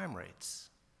black crime rates.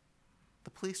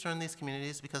 The police are in these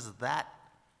communities because that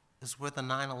is where the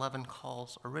 9/11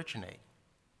 calls originate.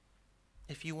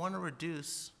 If you want to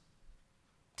reduce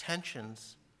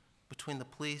tensions between the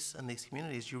police and these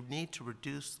communities, you need to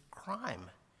reduce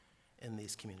crime in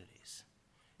these communities.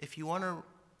 If you want to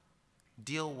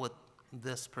deal with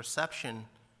this perception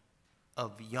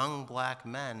of young black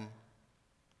men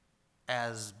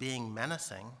as being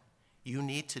menacing, you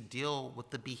need to deal with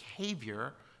the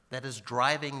behavior that is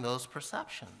driving those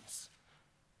perceptions.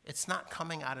 It's not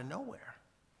coming out of nowhere.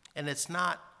 And it's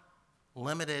not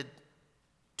limited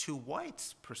to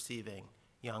whites perceiving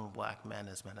young black men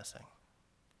as menacing.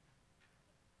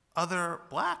 Other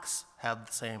blacks have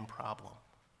the same problem.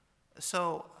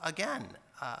 So again,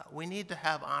 we need to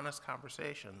have honest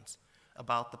conversations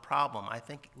about the problem. I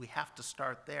think we have to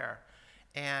start there.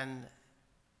 And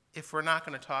if we're not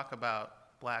going to talk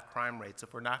about black crime rates,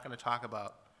 if we're not going to talk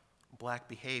about black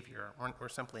behavior, we're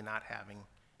simply not having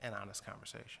an honest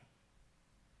conversation.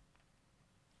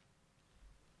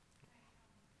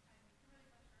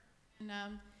 And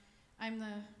I'm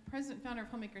the president founder of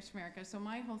Homemakers for America, so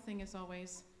my whole thing is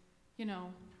always, you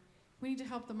know, we need to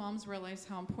help the moms realize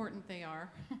how important they are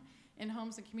in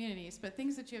homes and communities. But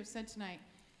things that you have said tonight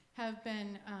have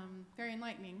been very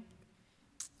enlightening,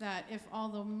 that if all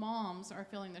the moms are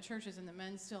filling the churches and the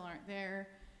men still aren't there,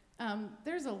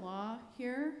 there's a law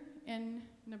here in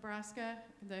Nebraska,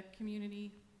 the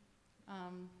community,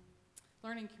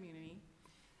 learning community,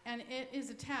 and it is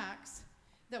a tax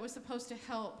that was supposed to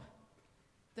help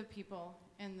the people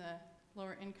in the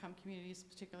lower income communities,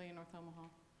 particularly in North Omaha.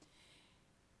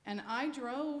 And I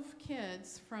drove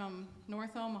kids from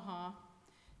North Omaha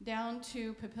down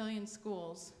to Papillion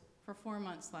schools for 4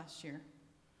 months last year.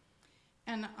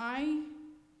 And I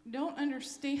don't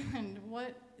understand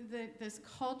what this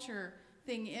culture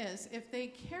thing is. If they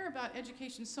care about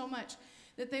education so much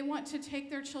that they want to take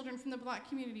their children from the black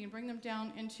community and bring them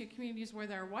down into communities where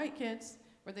there are white kids,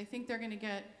 where they think they're going to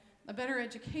get a better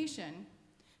education,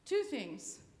 two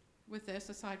things with this,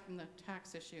 aside from the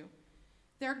tax issue.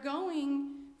 They're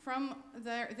going from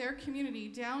their community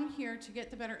down here to get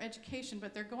the better education,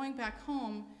 but they're going back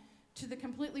home to the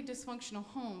completely dysfunctional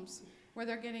homes where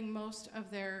they're getting most of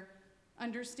their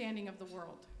understanding of the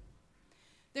world.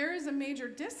 There is a major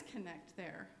disconnect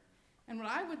there. And what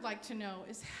I would like to know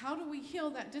is, how do we heal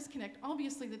that disconnect?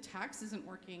 Obviously the tax isn't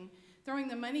working, throwing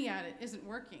the money at it isn't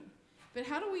working. But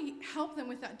how do we help them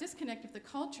with that disconnect if the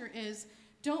culture is,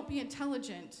 don't be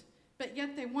intelligent, but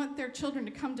yet they want their children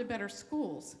to come to better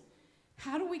schools?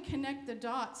 How do we connect the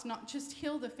dots, not just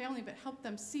heal the family, but help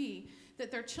them see that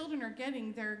their children are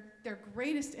getting their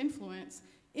greatest influence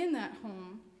in that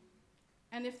home?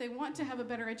 And if they want to have a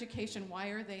better education, why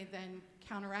are they then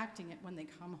counteracting it when they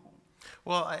come home?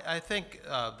 Well, I think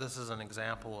this is an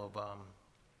example of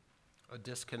a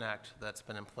disconnect that's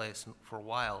been in place for a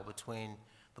while between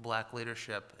the black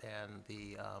leadership and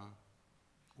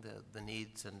the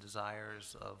needs and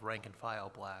desires of rank and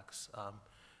file blacks.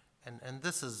 And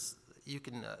this is, you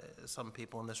can, some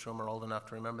people in this room are old enough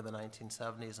to remember the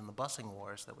 1970s and the busing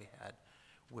wars that we had,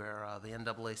 where the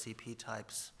NAACP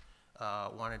types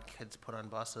wanted kids put on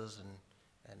buses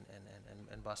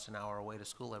and bust an hour away to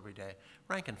school every day.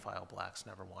 Rank and file blacks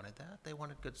never wanted that. They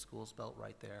wanted good schools built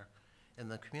right there in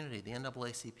the community. The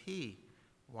NAACP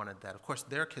wanted that. Of course,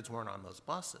 their kids weren't on those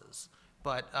buses,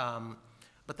 but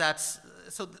that's,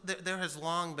 so there has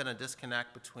long been a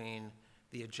disconnect between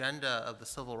the agenda of the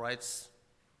civil rights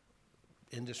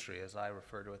industry, as I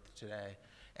refer to it today,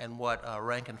 and what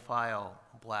rank and file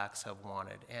blacks have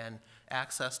wanted. And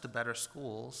access to better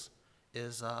schools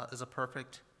is a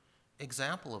perfect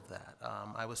example of that.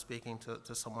 I was speaking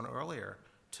to someone earlier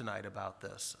tonight about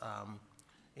this.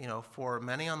 You know, for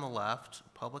many on the left,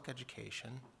 public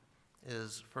education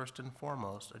is first and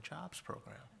foremost a jobs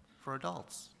program for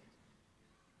adults.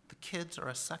 The kids are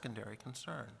a secondary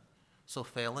concern. So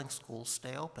failing schools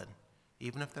stay open,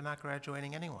 even if they're not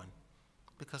graduating anyone,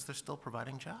 because they're still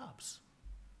providing jobs.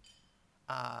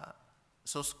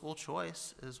 So school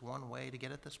choice is one way to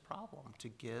get at this problem, to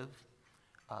give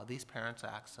these parents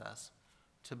access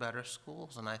to better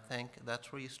schools. And I think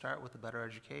that's where you start with a better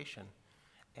education.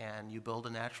 And you build a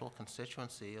natural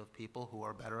constituency of people who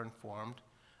are better informed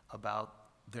about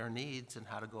their needs and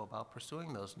how to go about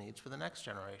pursuing those needs for the next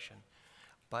generation.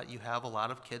 But you have a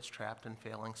lot of kids trapped in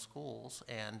failing schools,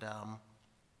 and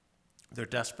they're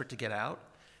desperate to get out,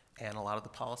 and a lot of the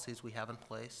policies we have in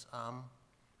place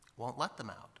won't let them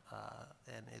out.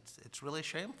 And it's really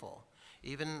shameful.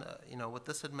 Even, with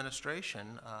this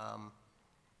administration,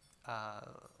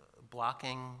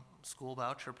 blocking school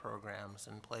voucher programs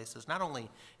in places, not only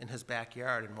in his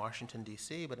backyard in Washington,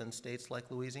 D.C., but in states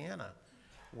like Louisiana,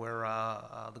 where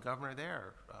the governor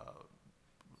there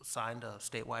signed a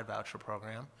statewide voucher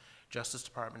program. Justice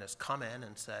Department has come in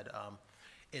and said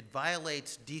it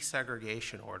violates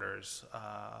desegregation orders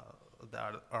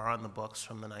that are on the books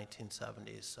from the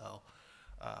 1970s. So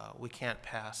we can't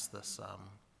pass this,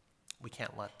 we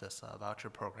can't let this voucher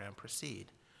program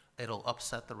proceed. It'll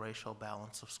upset the racial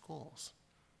balance of schools.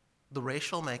 The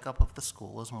racial makeup of the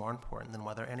school is more important than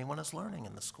whether anyone is learning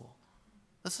in the school.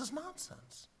 This is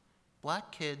nonsense.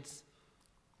 Black kids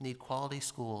need quality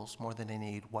schools more than they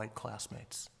need white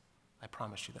classmates. I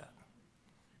promise you that.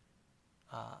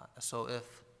 So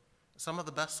if some of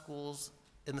the best schools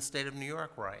in the state of New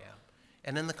York, where I am,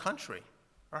 and in the country,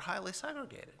 are highly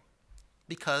segregated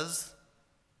because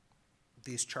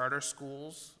these charter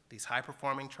schools, these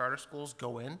high-performing charter schools,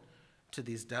 go in to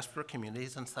these desperate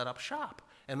communities and set up shop.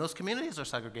 And those communities are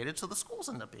segregated, so the schools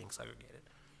end up being segregated.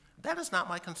 That is not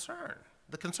my concern.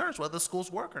 The concern is whether the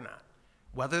schools work or not,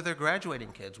 whether they're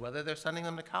graduating kids, whether they're sending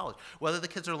them to college, whether the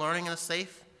kids are learning in a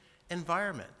safe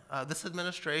environment. This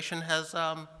administration has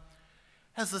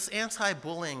this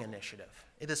anti-bullying initiative.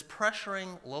 It is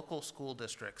pressuring local school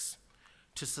districts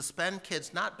to suspend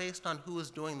kids not based on who is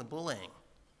doing the bullying,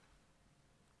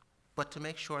 but to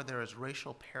make sure there is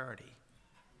racial parity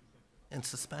in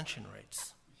suspension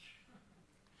rates.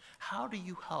 How do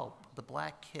you help the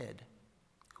black kid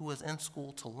who is in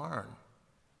school to learn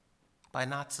by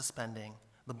not suspending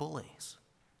the bullies?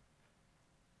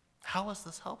 How is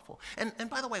this helpful? And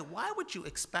by the way, why would you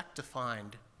expect to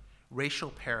find racial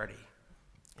parity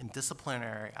in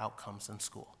disciplinary outcomes in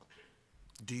school?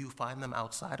 Do you find them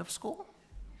outside of school?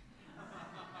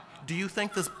 Do you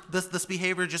think this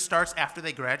behavior just starts after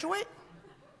they graduate?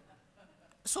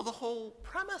 So the whole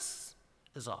premise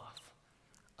is off.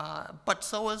 But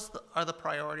so are the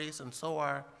priorities, and so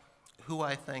are who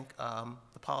I think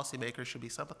the policymakers should be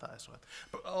sympathized with.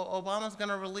 But Obama's going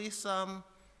to release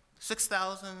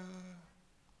 6,000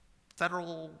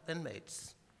 federal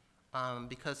inmates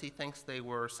because he thinks they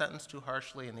were sentenced too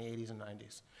harshly in the 80s and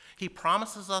 90s. He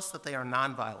promises us that they are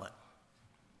nonviolent.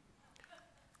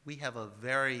 We have a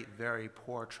very, very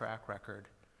poor track record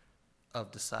of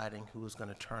deciding who is going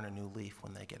to turn a new leaf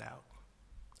when they get out.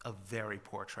 A very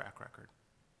poor track record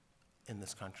in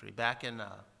this country. Back in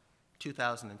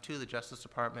 2002, the Justice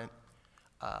Department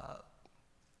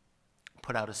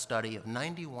put out a study of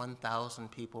 91,000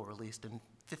 people released in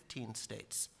 15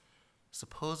 states,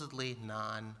 supposedly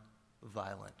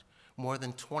non-violent. More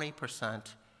than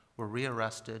 20% were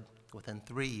rearrested within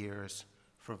 3 years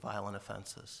for violent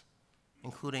offenses,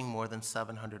 including more than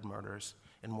 700 murders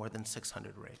and more than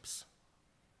 600 rapes.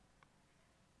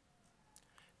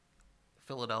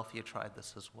 Philadelphia tried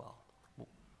this as well.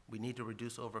 We need to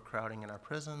reduce overcrowding in our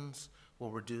prisons.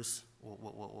 We'll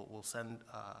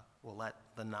let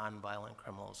the nonviolent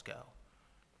criminals go.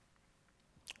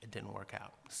 It didn't work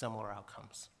out. Similar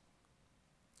outcomes.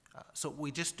 So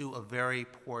we just do a very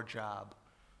poor job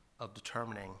of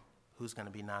determining who's going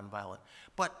to be nonviolent.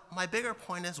 But my bigger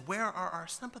point is, where are our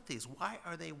sympathies? Why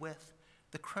are they with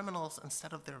the criminals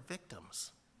instead of their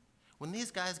victims? When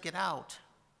these guys get out,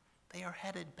 they are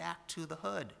headed back to the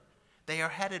hood. They are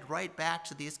headed right back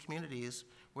to these communities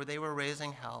where they were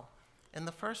raising hell in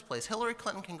the first place. Hillary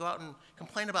Clinton can go out and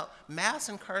complain about mass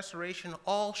incarceration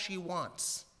all she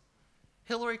wants.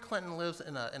 Hillary Clinton lives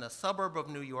in a suburb of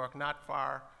New York not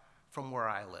far from where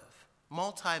I live.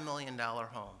 Multi-million-dollar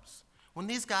homes. When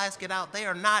these guys get out, they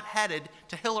are not headed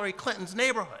to Hillary Clinton's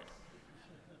neighborhood.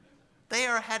 They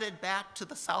are headed back to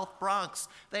the South Bronx.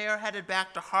 They are headed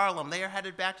back to Harlem. They are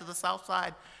headed back to the south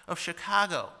side of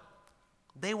Chicago.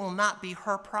 They will not be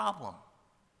her problem.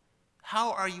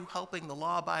 How are you helping the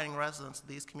law-abiding residents of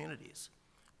these communities?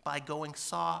 By going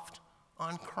soft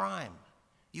on crime.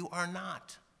 You are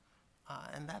not.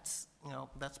 And that's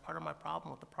part of my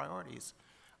problem with the priorities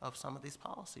of some of these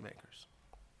policymakers.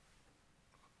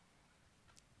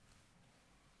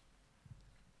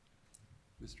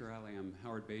 Mr. Riley, I'm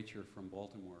Howard Bacher from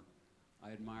Baltimore.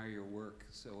 I admire your work,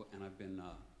 and I've been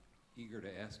eager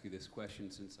to ask you this question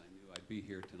since I knew I'd be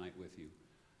here tonight with you.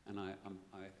 And I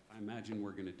imagine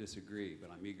we're going to disagree,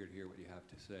 but I'm eager to hear what you have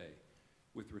to say.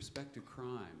 With respect to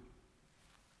crime,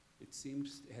 it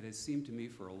has seemed to me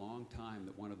for a long time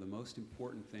that one of the most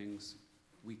important things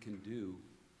we can do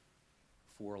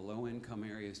for low-income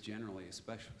areas generally,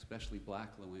 especially black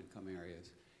low-income areas,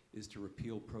 is to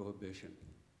repeal prohibition.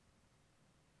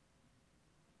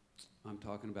 I'm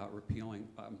talking about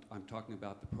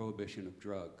the prohibition of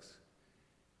drugs.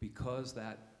 because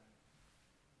that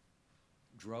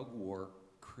drug war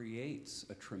creates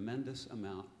a tremendous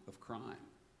amount of crime.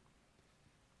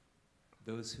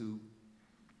 Those who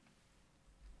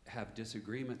have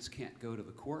disagreements can't go to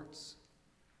the courts,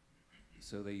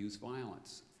 so they use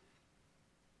violence.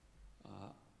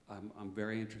 I'm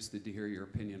very interested to hear your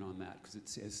opinion on that, because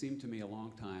it has seemed to me a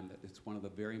long time that it's one of the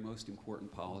very most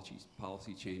important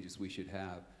policy changes we should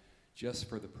have, just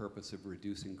for the purpose of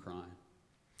reducing crime.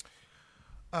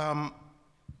 I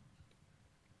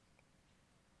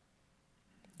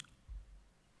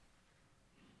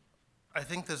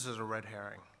think this is a red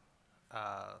herring.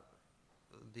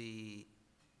 The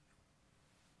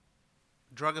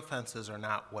drug offenses are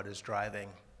not what is driving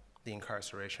the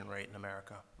incarceration rate in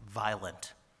America.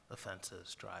 Violent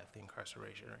offenses drive the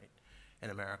incarceration rate in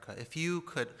America. If you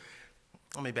could,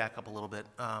 let me back up a little bit.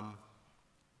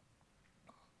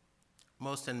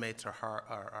 Most inmates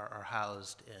are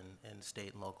housed in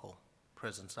state and local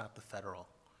prisons, not the federal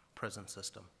prison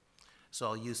system. So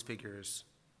I'll use figures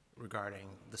regarding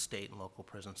the state and local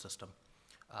prison system,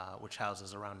 which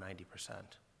houses around 90%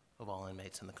 of all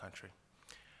inmates in the country.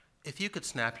 If you could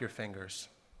snap your fingers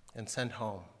and send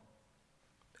home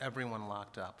everyone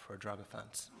locked up for a drug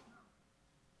offense,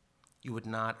 you would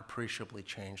not appreciably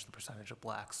change the percentage of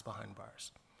blacks behind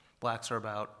bars. Blacks are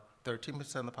about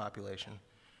 13% of the population.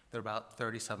 They're about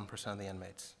 37% of the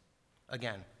inmates.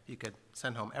 Again, you could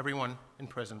send home everyone in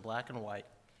prison, black and white,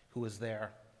 who was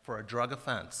there for a drug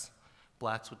offense,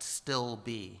 blacks would still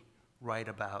be right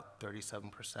about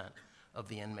 37% of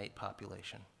the inmate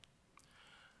population.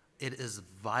 It is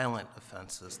violent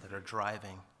offenses that are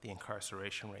driving the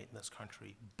incarceration rate in this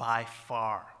country by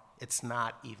far. It's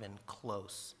not even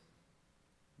close.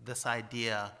 This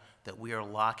idea that we are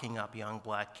locking up young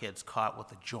black kids caught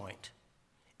with a joint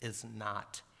is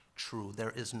not true.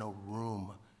 There is no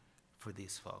room for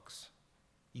these folks.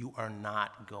 You are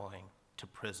not going to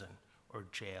prison or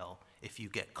jail if you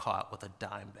get caught with a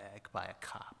dime bag by a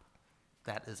cop.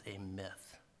 That is a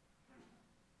myth.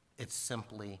 It's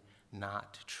simply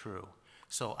not true.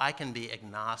 So I can be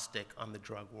agnostic on the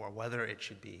drug war, whether it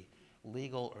should be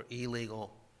legal or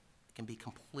illegal. I can be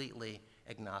completely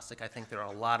agnostic. I think there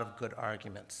are a lot of good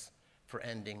arguments for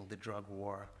ending the drug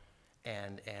war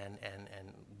and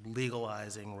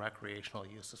legalizing recreational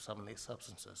use of some of these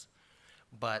substances.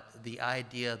 But the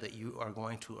idea that you are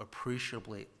going to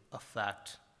appreciably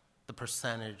affect the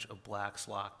percentage of blacks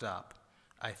locked up,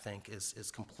 I think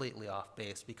is completely off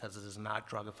base, because it is not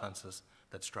drug offenses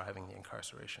that's driving the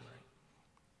incarceration rate.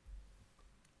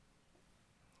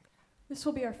 This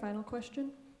will be our final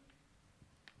question.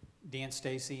 Dan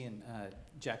Stacy and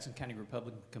Jackson County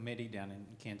Republican Committee down in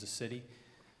Kansas City.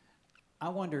 I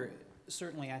wonder,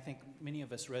 certainly I think many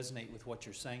of us resonate with what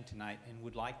you're saying tonight and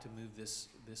would like to move this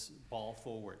ball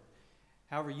forward.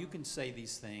 However, you can say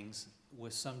these things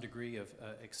with some degree of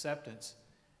acceptance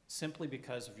simply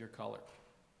because of your color.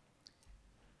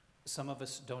 Some of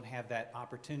us don't have that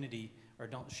opportunity or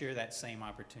don't share that same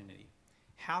opportunity.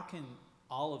 How can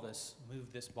all of us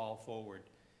move this ball forward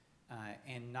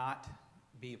and not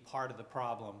be a part of the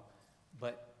problem,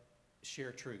 but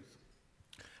share truth?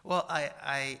 Well,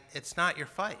 it's not your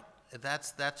fight.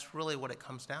 That's really what it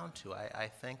comes down to. I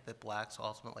think that blacks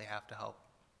ultimately have to help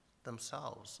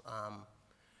themselves.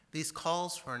 These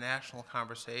calls for a national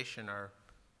conversation are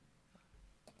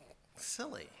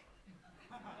silly.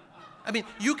 I mean,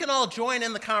 you can all join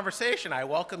in the conversation. I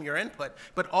welcome your input.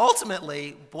 But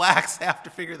ultimately, blacks have to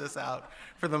figure this out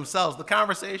for themselves. The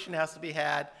conversation has to be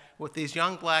had with these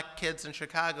young black kids in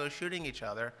Chicago shooting each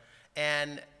other,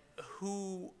 and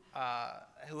who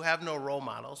have no role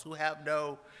models, who have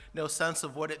no sense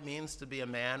of what it means to be a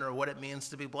man or what it means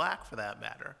to be black, for that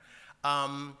matter.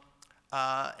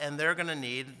 And they're going to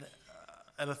need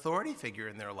an authority figure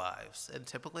in their lives. And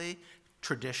typically,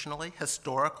 traditionally,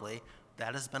 historically,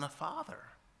 that has been a father.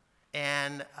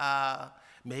 And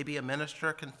maybe a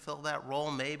minister can fill that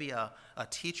role, maybe a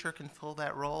teacher can fill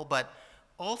that role, but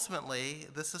ultimately,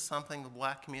 this is something the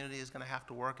black community is going to have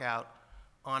to work out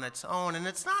on its own. And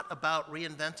it's not about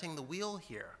reinventing the wheel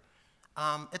here.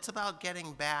 It's about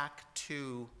getting back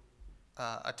to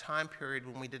a time period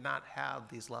when we did not have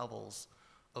these levels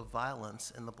of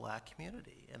violence in the black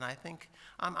community. And I think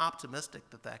I'm optimistic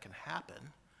that that can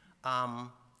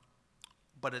happen.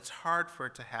 But it's hard for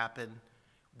it to happen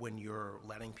when you're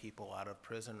letting people out of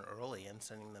prison early and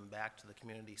sending them back to the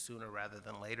community sooner rather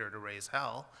than later to raise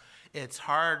hell. It's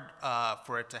hard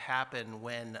for it to happen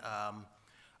when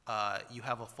you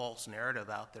have a false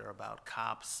narrative out there about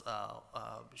cops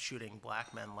shooting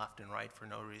black men left and right for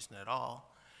no reason at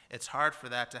all. It's hard for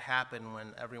that to happen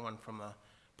when everyone from the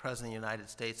President of the United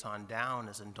States on down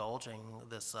is indulging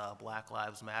this Black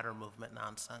Lives Matter movement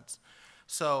nonsense.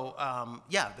 So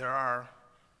yeah, there are,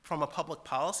 from a public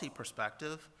policy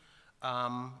perspective,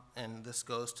 and this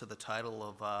goes to the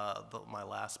title of my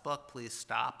last book, Please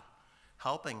Stop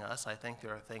Helping Us. I think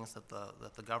there are things that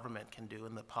the government can do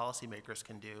and the policymakers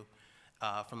can do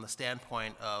from the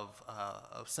standpoint of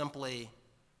simply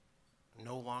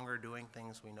no longer doing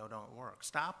things we know don't work.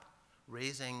 Stop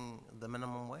raising the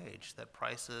minimum wage that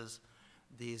prices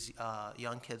these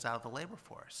young kids out of the labor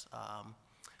force.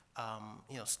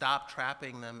 Stop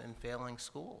trapping them in failing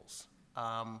schools.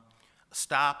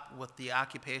 Stop with the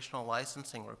occupational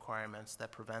licensing requirements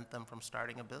that prevent them from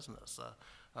starting a business,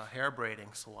 a hair braiding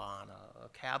salon, a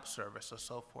cab service, or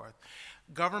so forth.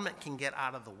 Government can get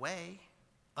out of the way,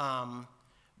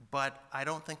 but I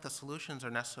don't think the solutions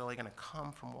are necessarily going to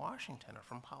come from Washington or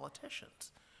from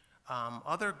politicians.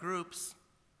 Other groups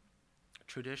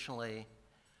traditionally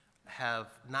have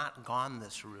not gone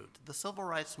this route. The civil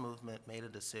rights movement made a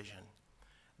decision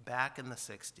back in the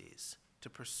 60s to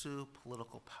pursue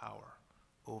political power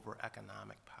over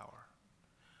economic power.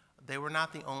 They were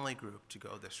not the only group to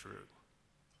go this route,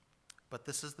 but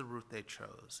this is the route they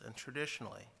chose. And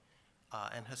traditionally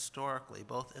and historically,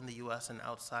 both in the US and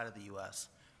outside of the US,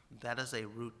 that is a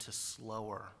route to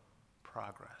slower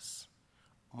progress.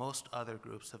 Most other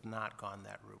groups have not gone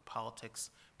that route.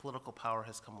 Political power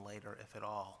has come later, if at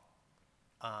all.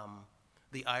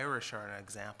 The Irish are an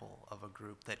example of a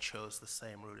group that chose the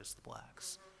same route as the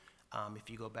blacks. If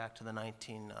you go back to the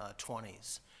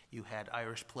 1920s, you had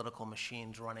Irish political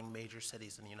machines running major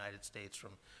cities in the United States,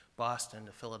 from Boston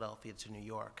to Philadelphia to New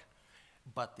York.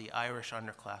 But the Irish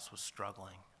underclass was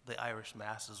struggling. The Irish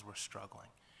masses were struggling.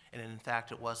 And in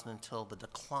fact, it wasn't until the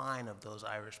decline of those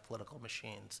Irish political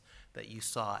machines that you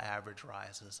saw average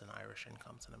rises in Irish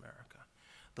incomes in America.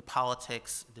 The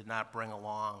politics did not bring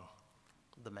along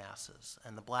the masses,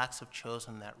 and the blacks have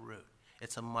chosen that route.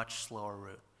 It's a much slower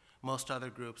route. Most other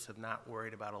groups have not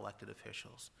worried about elected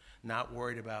officials, not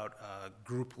worried about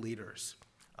group leaders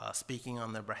speaking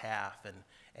on their behalf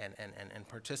and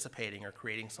participating or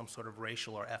creating some sort of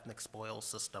racial or ethnic spoils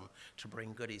system to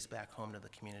bring goodies back home to the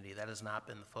community. That has not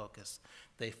been the focus.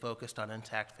 They focused on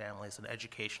intact families and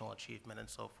educational achievement and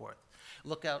so forth.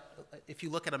 If you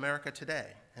look at America today,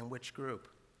 and which group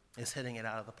is hitting it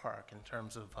out of the park in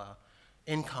terms of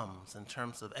incomes, in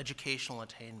terms of educational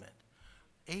attainment?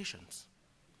 Asians.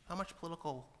 How much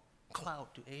political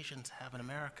clout do Asians have in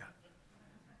America?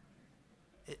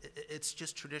 It's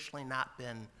just traditionally not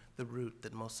been the route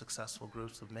that most successful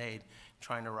groups have made,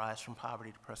 trying to rise from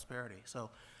poverty to prosperity. So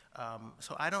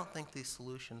I don't think these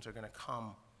solutions are going to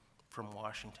come from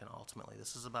Washington ultimately.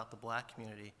 This is about the black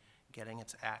community getting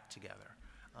its act together.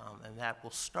 And that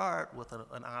will start with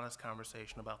an honest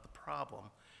conversation about the problem,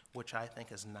 which I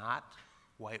think is not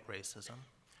white racism.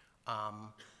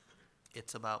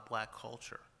 It's about black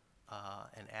culture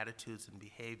and attitudes and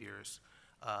behaviors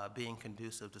being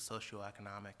conducive to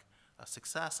socioeconomic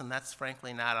success. And that's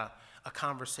frankly not a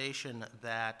conversation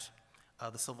that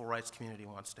the civil rights community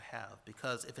wants to have.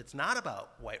 Because if it's not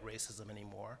about white racism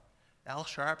anymore, Al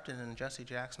Sharpton and Jesse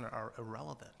Jackson are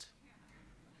irrelevant.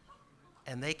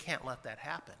 And they can't let that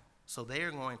happen. So they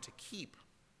are going to keep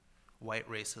white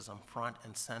racism front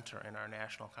and center in our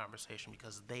national conversation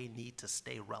because they need to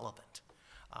stay relevant.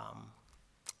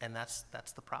 And that's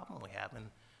the problem we have. And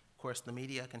of course, the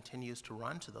media continues to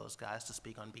run to those guys to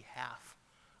speak on behalf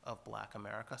of black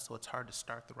America, so it's hard to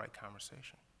start the right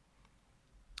conversation.